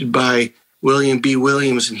 hosted by William B.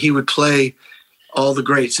 Williams, and he would play all the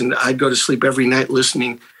greats. And I'd go to sleep every night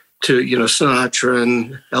listening to, Sinatra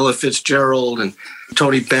and Ella Fitzgerald and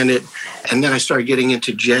Tony Bennett. And then I started getting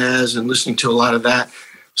into jazz and listening to a lot of that.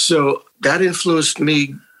 So that influenced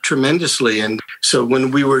me tremendously. And so when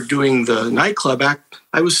we were doing the nightclub act,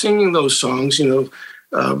 I was singing those songs, some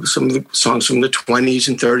of the songs from the 20s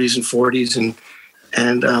and 30s and 40s,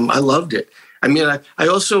 and I loved it. I mean, I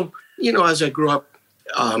also, as I grew up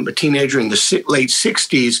a teenager in the late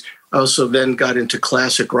 60s, I also then got into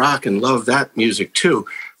classic rock and loved that music too.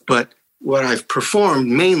 But what I've performed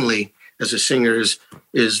mainly as a singer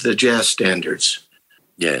is the jazz standards.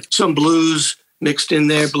 Yeah. Some blues mixed in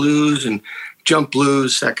there, blues and jump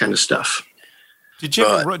blues, that kind of stuff. Did you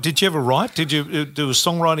ever write? Did you do a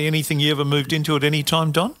songwriting? Anything you ever moved into at any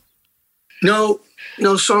time, Don? No,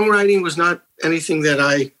 songwriting was not anything that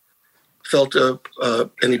I felt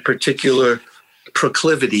any particular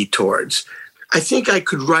proclivity towards. I think I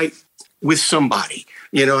could write with somebody.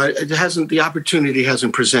 The opportunity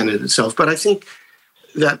hasn't presented itself, but I think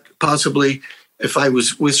that possibly if I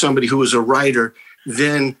was with somebody who was a writer,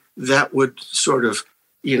 then that would sort of,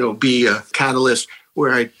 be a catalyst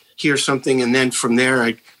where I'd hear something, and then from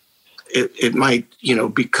there, it might,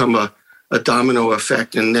 become a domino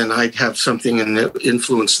effect, and then I'd have something and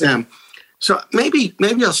influence them. So maybe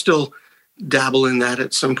I'll still dabble in that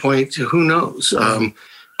at some point. Who knows?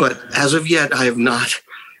 But as of yet, I have not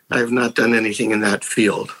done anything in that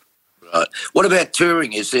field. Right. What about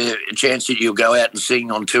touring? Is there a chance that you'll go out and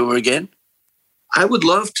sing on tour again? I would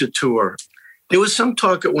love to tour. There was some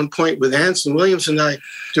talk at one point with Anson Williams and I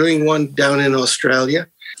doing one down in Australia.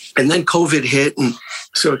 And then COVID hit, and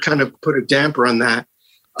so it kind of put a damper on that.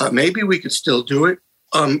 Maybe we could still do it,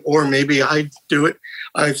 or maybe I do it.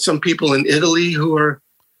 I have some people in Italy who are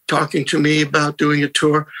talking to me about doing a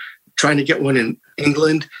tour, trying to get one in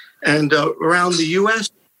England. And around the U.S.,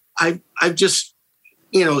 I've just,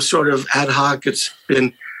 sort of ad hoc. It's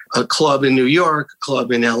been a club in New York, a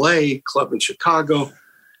club in L.A., a club in Chicago.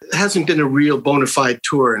 It hasn't been a real bona fide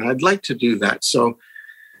tour, and I'd like to do that. So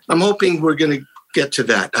I'm hoping we're going to get to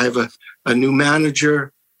that. I have a new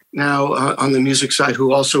manager now on the music side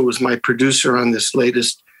who also was my producer on this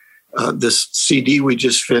latest this CD we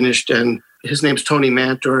just finished, and his name's Tony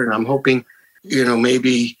Mantor, and I'm hoping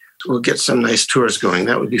maybe we'll get some nice tours going.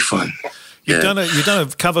 That would be fun. You've done a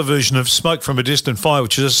cover version of "Smoke from a Distant Fire,"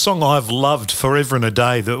 which is a song I've loved forever and a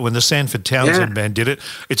day. That when the Sanford Townsend band did it,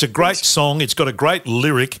 it's a great song. It's got a great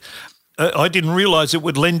lyric. I didn't realise it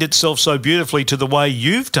would lend itself so beautifully to the way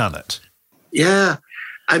you've done it. Yeah,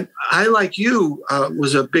 I like you,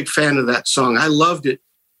 was a big fan of that song. I loved it.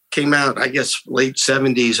 Came out, I guess, late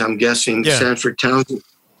 70s, I'm guessing, Sanford Townsend.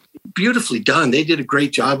 Beautifully done. They did a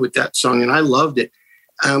great job with that song, and I loved it.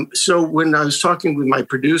 So when I was talking with my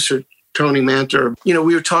producer, Tony Mantor, we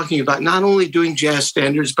were talking about not only doing jazz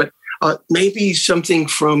standards, but maybe something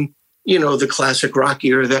from, the classic rock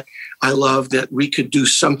era that I love, that we could do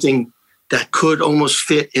something that could almost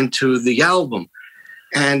fit into the album.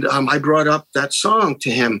 And I brought up that song to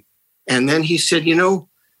him. And then he said,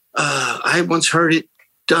 I once heard it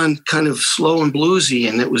done kind of slow and bluesy,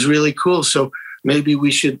 and it was really cool. So maybe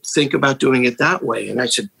we should think about doing it that way. And I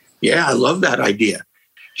said, yeah, I love that idea.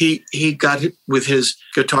 He got it with his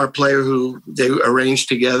guitar player who they arranged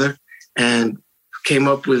together and came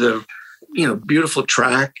up with a, beautiful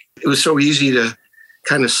track. It was so easy to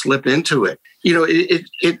kind of slip into it.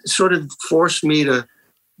 It sort of forced me to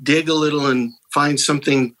dig a little and find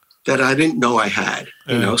something that I didn't know I had,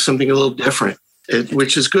 something a little different,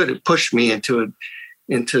 which is good. It pushed me into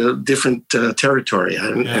different territory,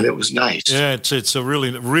 and it was nice. Yeah, it's a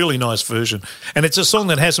really, really nice version. And it's a song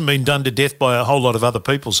that hasn't been done to death by a whole lot of other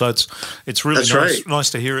people, so it's really nice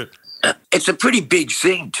to hear it. It's a pretty big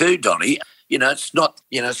thing too, Donnie. It's not,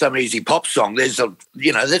 some easy pop song. There's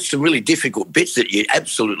that's some really difficult bits that you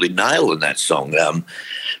absolutely nail in that song.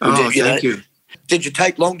 Thank you. Did you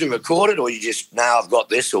take long to record it, or you just, I've got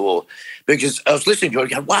this? Or because I was listening to it,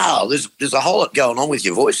 going, wow, there's a whole lot going on with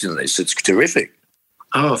your voice in this. It's terrific.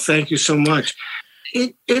 Oh, thank you so much.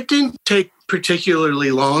 It didn't take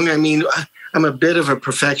particularly long. I mean, I'm a bit of a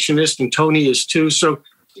perfectionist, and Tony is too. So,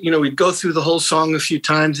 we'd go through the whole song a few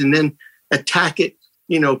times and then attack it,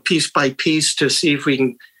 piece by piece to see if we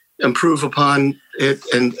can improve upon it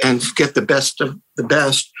and get the best of the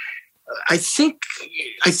best. I think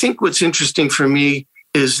what's interesting for me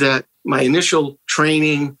is that my initial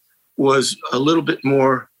training was a little bit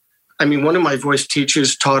more. I mean, one of my voice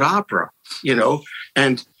teachers taught opera,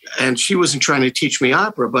 and she wasn't trying to teach me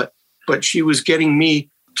opera, but she was getting me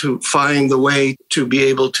to find the way to be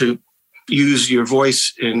able to use your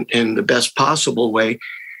voice in the best possible way.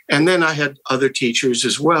 And then I had other teachers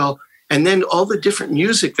as well. And then all the different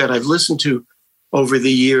music that I've listened to over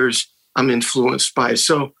the years, I'm influenced by.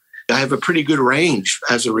 So I have a pretty good range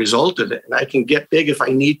as a result of it. And I can get big if I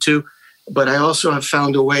need to, but I also have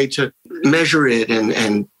found a way to measure it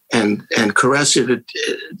and caress it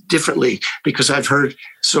differently, because I've heard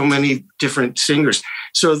so many different singers.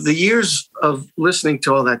 So the years of listening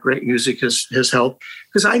to all that great music has helped,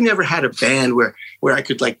 because I never had a band where I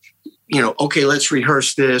could okay, let's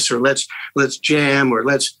rehearse this, or let's jam, or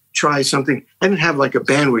let's try something. I didn't have like a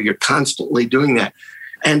band where you're constantly doing that.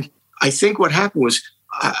 And I think what happened was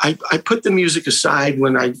I put the music aside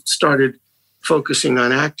when I started focusing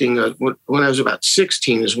on acting. When I was about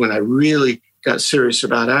 16 is when I really got serious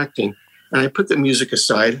about acting. And I put the music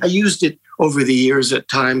aside. I used it over the years at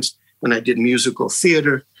times when I did musical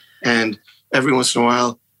theater, and every once in a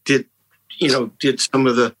while did some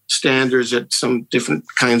of the standards at some different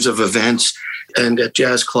kinds of events and at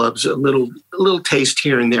jazz clubs, a little taste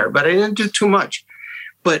here and there, but I didn't do too much.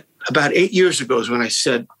 But about 8 years ago is when I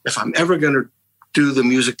said, if I'm ever going to do the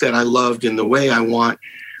music that I loved in the way I want,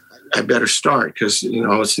 I better start, because,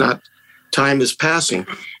 it's not, time is passing.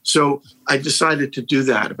 So I decided to do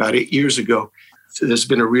that about 8 years ago. So there's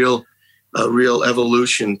been a real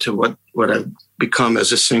evolution to what I've become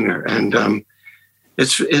as a singer. And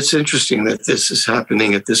it's interesting that this is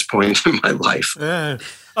happening at this point in my life. Yeah.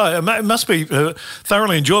 Oh, it must be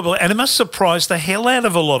thoroughly enjoyable, and it must surprise the hell out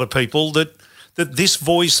of a lot of people that this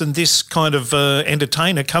voice and this kind of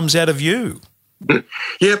entertainer comes out of you.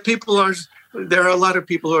 Yeah, people are there are a lot of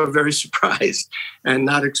people who are very surprised and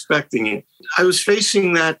not expecting it. I was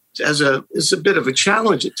facing that as a bit of a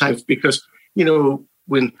challenge at times because,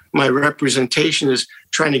 when my representation is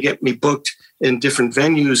trying to get me booked in different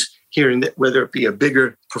venues here, whether it be a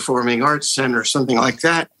bigger performing arts center or something like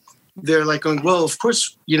that, they're like going, well, of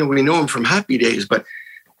course, we know him from Happy Days, but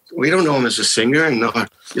we don't know him as a singer. And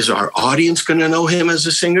is our audience going to know him as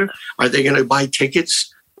a singer? Are they going to buy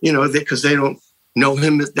tickets, because they don't know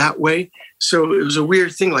him that way? So it was a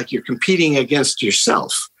weird thing, like you're competing against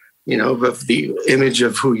yourself, of the image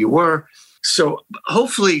of who you were. So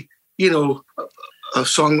hopefully,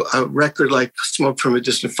 a record like Smoke from a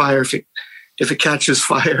Distant Fire, if it catches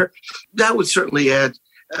fire, that would certainly add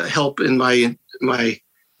help in my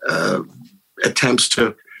attempts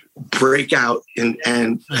to break out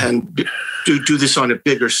and do this on a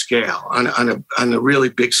bigger scale, on a really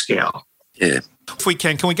big scale. Yeah. If we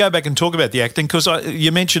can we go back and talk about the acting? Because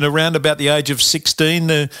you mentioned around about the age of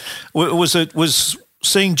 16, was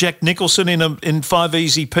seeing Jack Nicholson in Five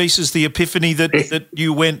Easy Pieces the epiphany that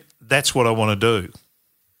you went, that's what I want to do?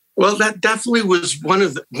 Well, that definitely was one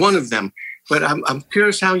of them. But I'm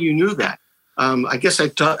curious how you knew that. I guess I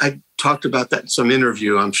talked about that in some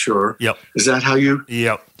interview, I'm sure. Yep. Is that how you?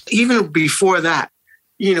 Yep. Even before that,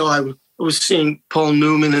 I was seeing Paul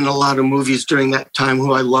Newman in a lot of movies during that time,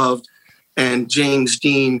 who I loved, and James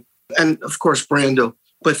Dean, and of course Brando.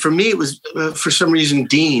 But for me, it was for some reason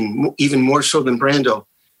Dean, even more so than Brando.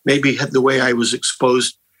 Maybe the way I was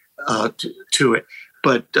exposed to it.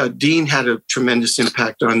 But Dean had a tremendous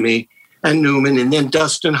impact on me, and Newman, and then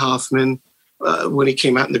Dustin Hoffman when he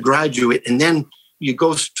came out in The Graduate, and then you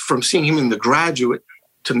go from seeing him in The Graduate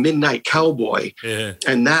to Midnight Cowboy,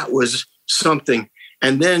 and that was something.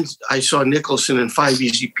 And then I saw Nicholson in Five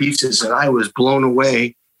Easy Pieces, and I was blown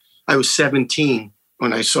away. I was 17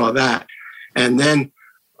 when I saw that. And then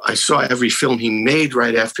I saw every film he made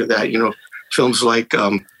right after that, films like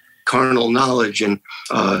Carnal Knowledge and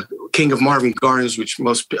King of Marvin Gardens, which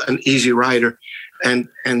an Easy Rider, and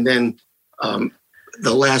then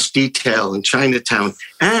The Last Detail in Chinatown.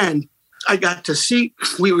 And I got to see,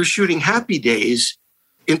 we were shooting Happy Days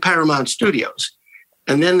in Paramount Studios.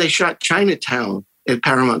 And then they shot Chinatown at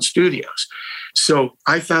Paramount Studios. So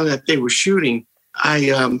I found that they were shooting.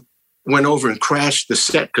 I went over and crashed the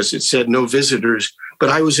set because it said no visitors, but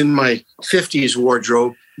I was in my 50s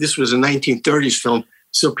wardrobe. This was a 1930s film.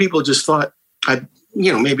 So people just thought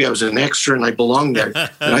maybe I was an extra and I belonged there.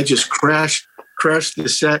 And I just crashed the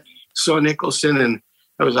set, saw Nicholson, and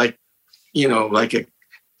I was like, like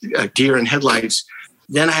a deer in headlights.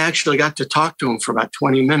 Then I actually got to talk to him for about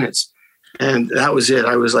 20 minutes. And that was it.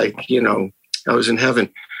 I was like, I was in heaven.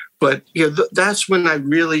 But that's when I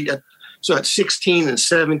really, so at 16 and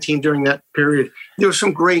 17 during that period, there were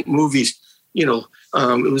some great movies. It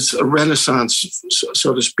was a renaissance,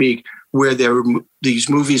 so to speak, where there were these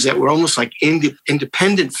movies that were almost like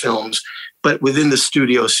independent films, but within the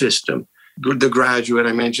studio system. The Graduate,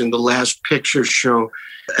 I mentioned, The Last Picture Show,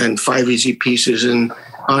 and Five Easy Pieces, and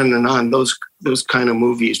on. Those kind of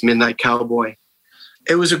movies, Midnight Cowboy.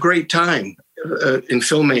 It was a great time in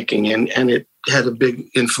filmmaking, and it had a big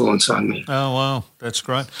influence on me. Oh, wow. That's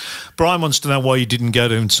great. Brian wants to know why you didn't go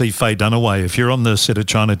to and see Faye Dunaway. If you're on the set of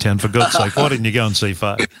Chinatown, for God's sake, why didn't you go and see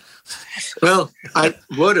Faye? Well, I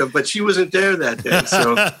would have, but she wasn't there that day,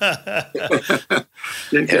 so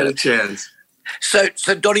didn't get a chance. So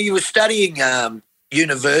Donnie, you were studying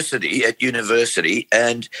university,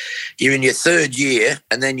 and you're in your third year,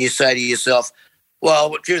 and then you say to yourself,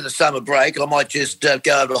 well, during the summer break, I might just go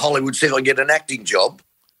over to Hollywood, see if I can get an acting job.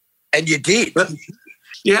 And you did.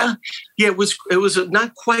 Yeah. It was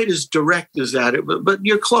not quite as direct as that, but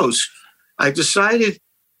you're close. I decided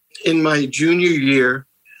in my junior year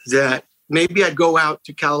that maybe I'd go out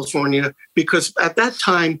to California, because at that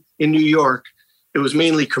time in New York, it was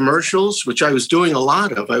mainly commercials, which I was doing a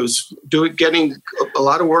lot of. I was getting a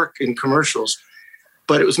lot of work in commercials,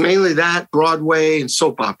 but it was mainly that, Broadway and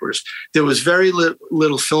soap operas. There was very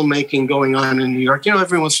little filmmaking going on in New York,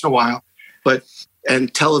 every once in a while,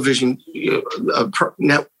 and television,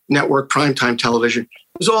 network primetime television.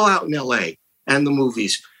 It was all out in LA, and the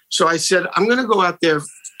movies. So I said, I'm going to go out there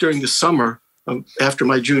during the summer after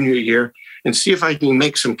my junior year and see if I can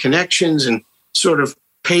make some connections and sort of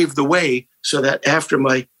pave the way so that after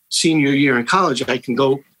my senior year in college, I can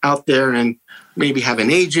go out there and maybe have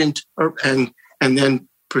an agent and then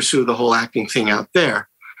pursue the whole acting thing out there.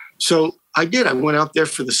 So I did. I went out there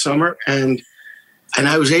for the summer, and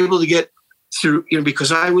I was able to get through,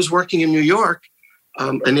 because I was working in New York.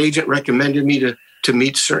 An agent recommended me to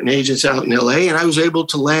meet certain agents out in LA, and I was able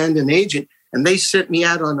to land an agent, and they sent me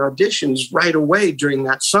out on auditions right away during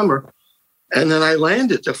that summer. And then I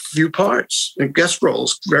landed a few parts and guest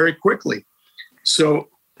roles very quickly. So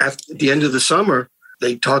at the end of the summer,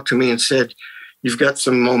 they talked to me and said, you've got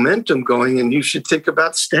some momentum going and you should think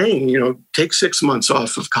about staying, take 6 months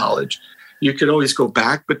off of college. You could always go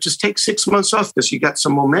back, but just take 6 months off because you got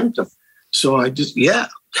some momentum. So I just,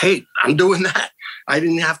 hey, I'm doing that. I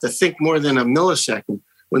didn't have to think more than a millisecond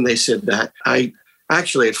when they said that. I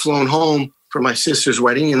actually had flown home for my sister's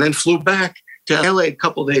wedding and then flew back to LA a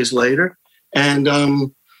couple of days later and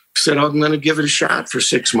said, I'm going to give it a shot for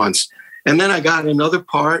 6 months. And then I got another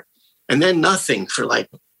part and then nothing for like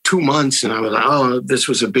 2 months. And I was like, oh, this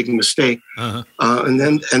was a big mistake. Uh-huh. And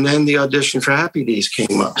then the audition for Happy Days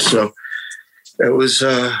came up. So it was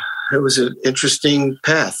an interesting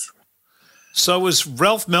path. So was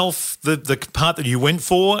Ralph Malph the part that you went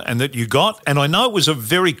for and that you got? And I know it was a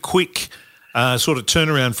very quick sort of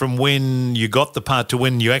turnaround from when you got the part to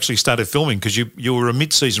when you actually started filming because you were a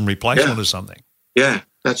mid-season replacement or something. Yeah,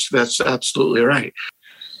 that's absolutely right.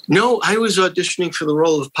 No, I was auditioning for the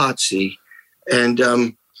role of Potsy. And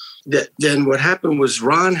then what happened was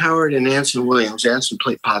Ron Howard and Anson Williams, Anson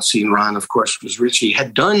played Potsy and Ron, of course, was Richie,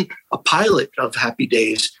 had done a pilot of Happy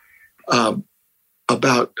Days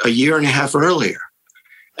about a year and a half earlier,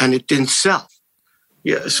 and it didn't sell.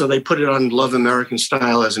 Yeah, so they put it on Love American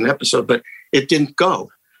Style as an episode, but it didn't go.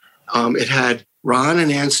 It had Ron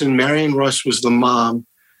and Anson, Marion Ross was the mom,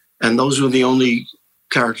 and those were the only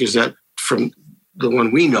characters that from the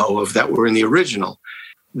one we know of that were in the original.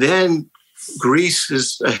 Then Grease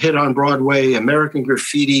is a hit on Broadway. American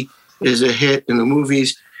Graffiti is a hit in the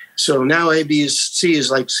movies. So now ABC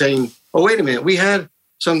is like saying, oh, wait a minute, we had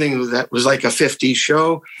something that was like a 50s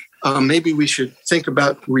show. Maybe we should think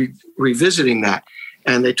about revisiting that.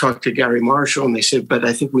 And they talked to Gary Marshall and they said, but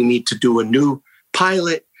I think we need to do a new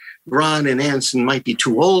pilot. Ron and Anson might be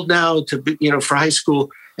too old now to be, for high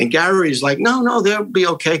school. And Gary's like, no, they'll be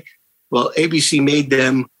okay. Well, ABC made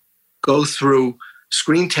them go through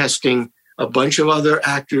screen testing a bunch of other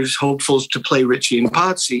actors, hopefuls to play Richie and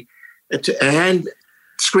Potsy, and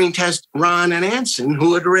screen test Ron and Anson,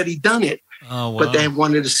 who had already done it. Oh, wow. But they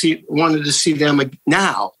wanted to see them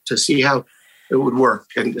now to see how it would work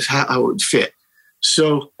and how it would fit.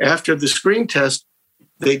 So after the screen test,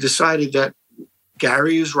 they decided that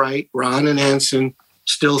Gary is right. Ron and Anson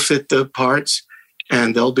still fit the parts,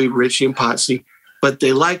 and they'll be Richie and Potsy. But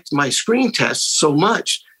they liked my screen test so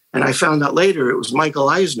much, and I found out later it was Michael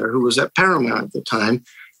Eisner, who was at Paramount at the time,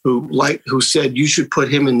 who said you should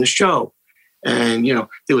put him in the show. And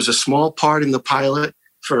there was a small part in the pilot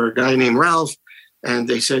for a guy named Ralph, and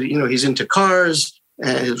they said he's into cars,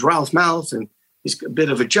 and it's Ralph Malph, and he's a bit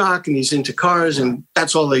of a jock, and he's into cars, and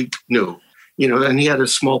that's all they knew, and he had a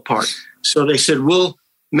small part. So they said, we'll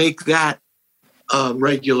make that a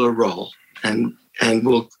regular role, and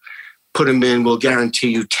we'll put him in. We'll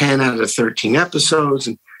guarantee you 10 out of 13 episodes.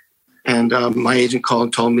 And my agent called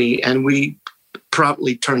and told me, and we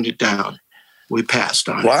promptly turned it down. We passed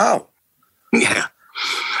on it. Wow. Yeah.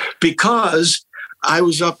 Because I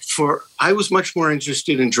was much more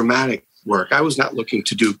interested in dramatic work. I was not looking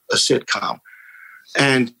to do a sitcom.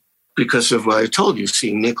 And because of what I told you,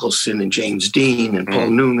 seeing Nicholson and James Dean and Paul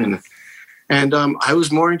Newman. And I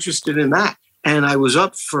was more interested in that. And I was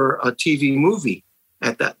up for a TV movie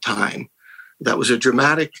at that time. That was a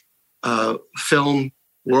dramatic film,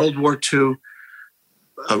 World War II,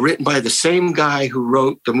 written by the same guy who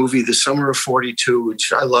wrote the movie The Summer of 42,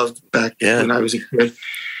 which I loved back when I was a kid.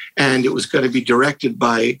 And it was going to be directed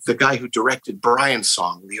by the guy who directed Brian's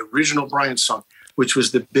Song, the original Brian's Song, which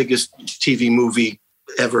was the biggest TV movie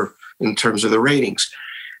ever in terms of the ratings.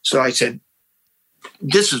 So I said,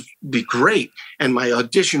 this would be great. And my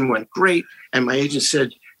audition went great. And my agent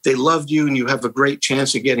said, they loved you and you have a great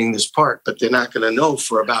chance of getting this part, but they're not going to know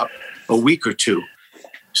for about a week or two.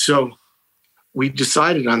 So we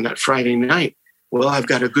decided on that Friday night, well, I've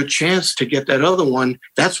got a good chance to get that other one.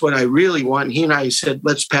 That's what I really want. And he and I said,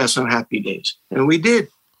 let's pass on Happy Days. And we did.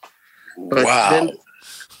 But wow.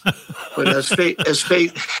 But as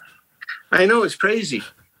fate, I know it's crazy,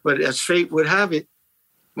 but as fate would have it,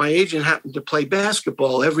 my agent happened to play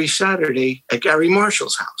basketball every Saturday at Gary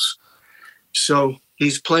Marshall's house. So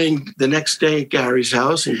he's playing the next day at Gary's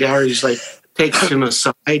house, and Gary's like takes him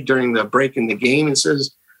aside during the break in the game and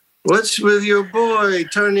says, "What's with your boy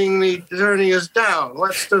turning us down?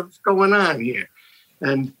 What's going on here?"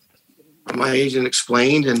 And my agent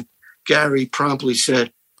explained, and Gary promptly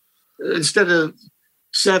said, "Instead of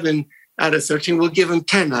 7 out of 13, we'll give him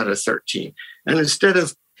 10 out of 13. And instead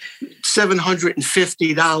of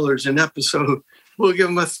 $750 an episode, we'll give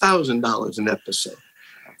him $1,000 an episode."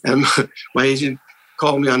 And my agent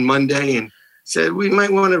called me on Monday and said, we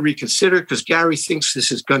might want to reconsider because Gary thinks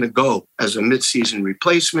this is going to go as a mid-season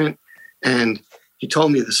replacement. And he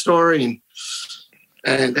told me the story.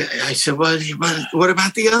 And I said, well, what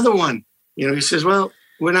about the other one? He says, well,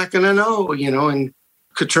 we're not going to know, and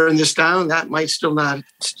could turn this down. That might still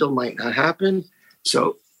might not happen.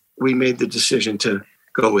 So we made the decision to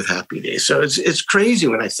go with Happy Days. So it's crazy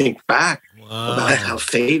when I think back about how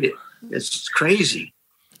faded. It's crazy.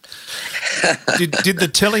 Did the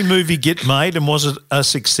telly movie get made, and was it a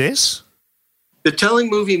success? The telly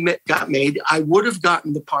movie got made. I would have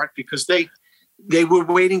gotten the part because they were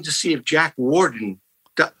waiting to see if Jack Warden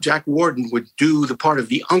would do the part of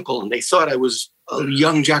the uncle, and they thought I was a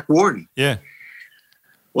young Jack Warden. Yeah.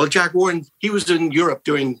 Well, Jack Warden, he was in Europe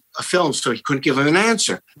doing a film, so he couldn't give him an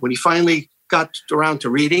answer. When he finally got around to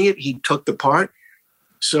reading it, he took the part.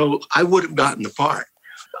 So I would have gotten the part.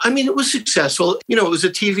 I mean, it was successful. It was a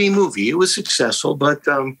TV movie. It was successful, but,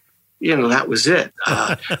 that was it.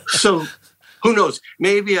 So who knows?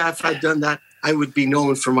 Maybe if I'd done that, I would be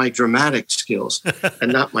known for my dramatic skills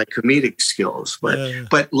and not my comedic skills.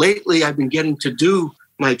 But lately I've been getting to do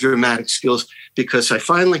my dramatic skills because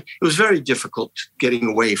it was very difficult getting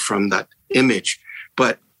away from that image.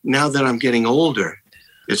 But now that I'm getting older,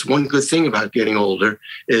 it's one good thing about getting older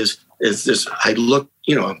is this, I look,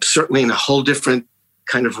 I'm certainly in a whole different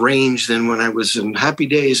kind of range than when I was in Happy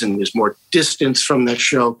Days, and there's more distance from that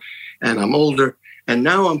show, and I'm older. And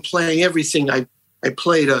now I'm playing everything. I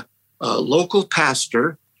played a local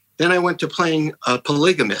pastor. Then I went to playing a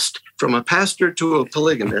polygamist, from a pastor to a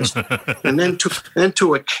polygamist, and then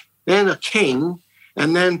a king,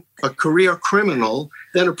 and then a career criminal,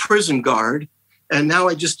 then a prison guard, and now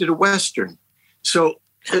I just did a Western. So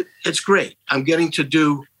it's great. I'm getting to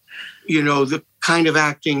do, the kind of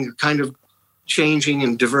acting, kind of changing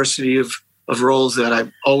and diversity of roles that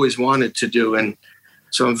I've always wanted to do. And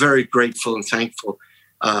so I'm very grateful and thankful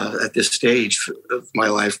at this stage of my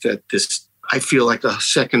life that I feel like a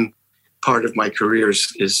second part of my career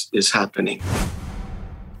is happening.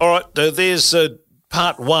 All right, there's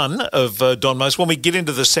part one of Don Most. When we get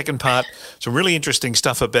into the second part, some really interesting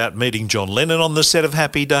stuff about meeting John Lennon on the set of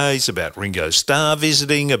Happy Days, about Ringo Starr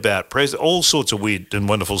visiting, about all sorts of weird and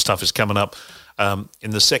wonderful stuff is coming up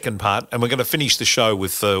in the second part. And we're going to finish the show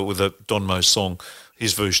with a Don Most song,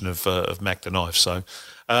 his version of Mac the Knife. So,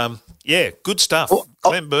 good stuff. Well,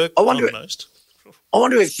 Glenn Burke, I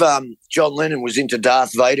wonder if John Lennon was into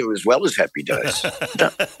Darth Vader as well as Happy Days.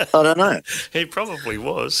 I don't know. He probably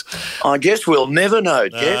was. I guess we'll never know,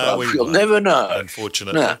 Jeff. We'll never know.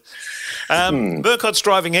 Unfortunately. No. Burkhart's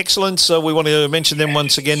Driving Excellence. We want to mention them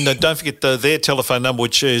once again. Don't forget their telephone number,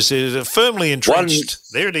 which is firmly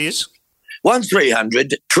entrenched. There it is.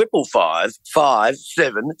 1300 555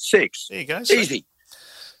 576. There you go. Easy.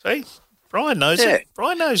 See? Brian knows it.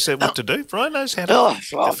 Brian knows what to do. Brian knows how to pick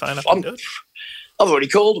the phone up and do it. I've already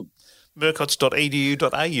called them.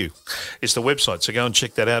 Burkharts.edu.au is the website, so go and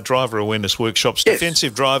check that out. Driver awareness workshops,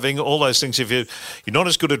 defensive driving, all those things. If you're not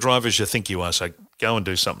as good a driver as you think you are, so go and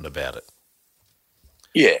do something about it.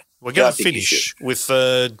 Yeah. We're going to finish with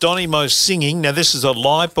Donnie Most singing. Now, this is a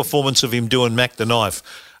live performance of him doing Mac the Knife.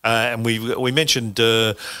 And we mentioned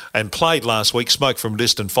and played last week "Smoke from a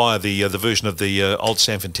Distant Fire," the version of the old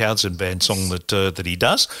Sanford Townsend band song that he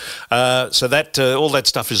does. So that all that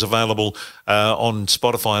stuff is available on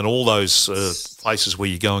Spotify and all those places where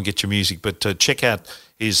you go and get your music. But check out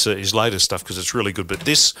his latest stuff because it's really good. But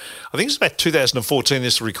this, I think it's about 2014.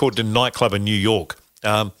 This was recorded in a nightclub in New York,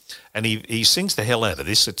 and he sings the hell out of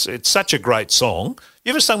this. It's such a great song. You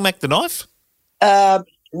ever sung Mac the Knife?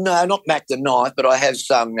 No, not Mac the Knife, but I have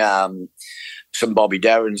sung some Bobby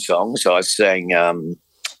Darin songs. I sang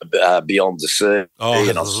Beyond the Sea. Oh,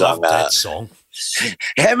 and I love that song.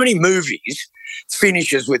 How many movies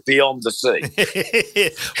finishes with Beyond the Sea?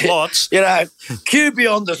 Lots. Cue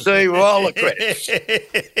Beyond the Sea, roll the credits.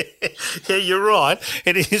 Yeah, you're right.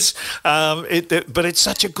 It is, but it's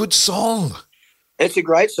such a good song. It's a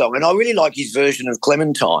great song, and I really like his version of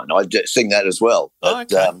Clementine. I sing that as well.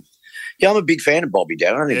 But, okay. I'm a big fan of Bobby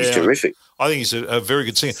Darin. I think he's terrific. I think he's a very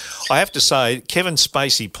good singer. I have to say, Kevin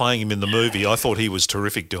Spacey playing him in the movie, I thought he was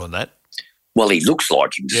terrific doing that. Well, he looks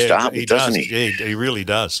like him to start with, doesn't he? Yeah, he really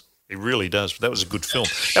does. He really does. That was a good film.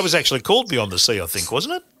 That was actually called Beyond the Sea, I think,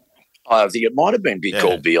 wasn't it? I think it might have been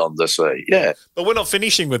called Beyond the Sea. Yeah, but we're not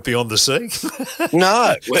finishing with Beyond the Sea.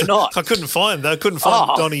 No, we're not. I couldn't find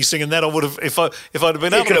Donnie singing that. I would have if I'd have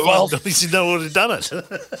been able to find Donnie singing that, I would have done it.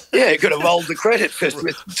 Yeah, you could have rolled the credits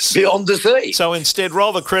with Beyond the Sea. So instead,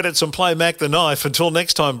 roll the credits and play Mac the Knife. Until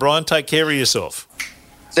next time, Brian, take care of yourself.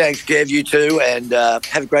 Thanks, Kev. You too, and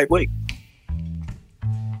have a great week.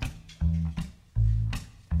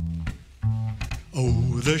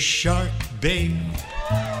 Oh, the shark, babe,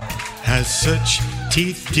 has such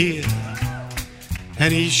teeth, dear,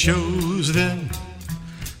 and he shows them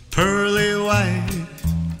pearly white.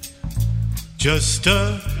 Just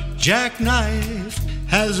a jackknife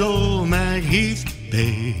has old Mag Heath,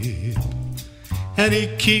 babe, and he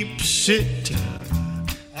keeps it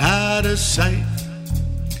out of sight.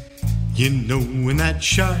 You know when that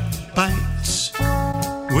shark bites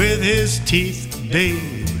with his teeth,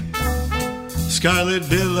 babe, scarlet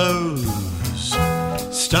billows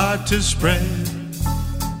start to spread.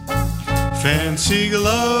 Fancy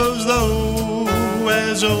gloves, though,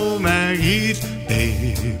 as old Mag Heath,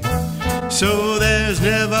 babe, so there's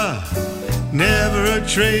never a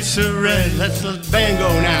trace of red. Let's let the band go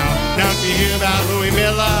now. Now if you hear about Louis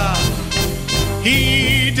Miller,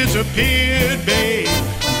 he disappeared, babe,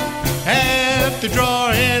 after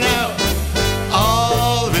drawing out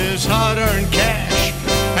all of his hard-earned cash.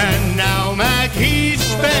 And now Mag Heath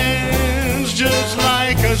spends just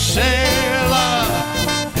like a sailor.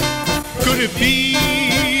 Could it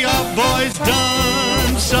be our boy's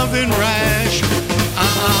done something rash?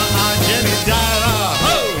 Jenny Diver,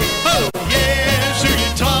 ho, ho, yeah,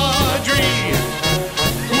 Sugie Tawdry,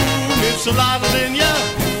 ooh, Miss Lottalinia,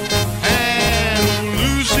 and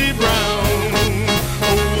Lucy Brown.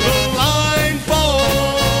 Oh, the line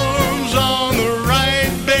forms on the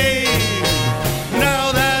right, babe,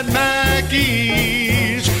 now that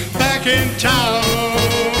Mackie's back in town.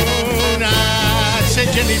 I said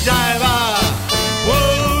Jenny Diver,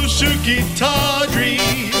 whoa, Sugie Tawdry,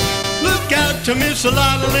 look out to Miss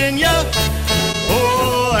Lottalinia,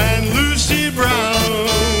 oh, and Lucy Brown.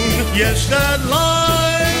 Yes, that line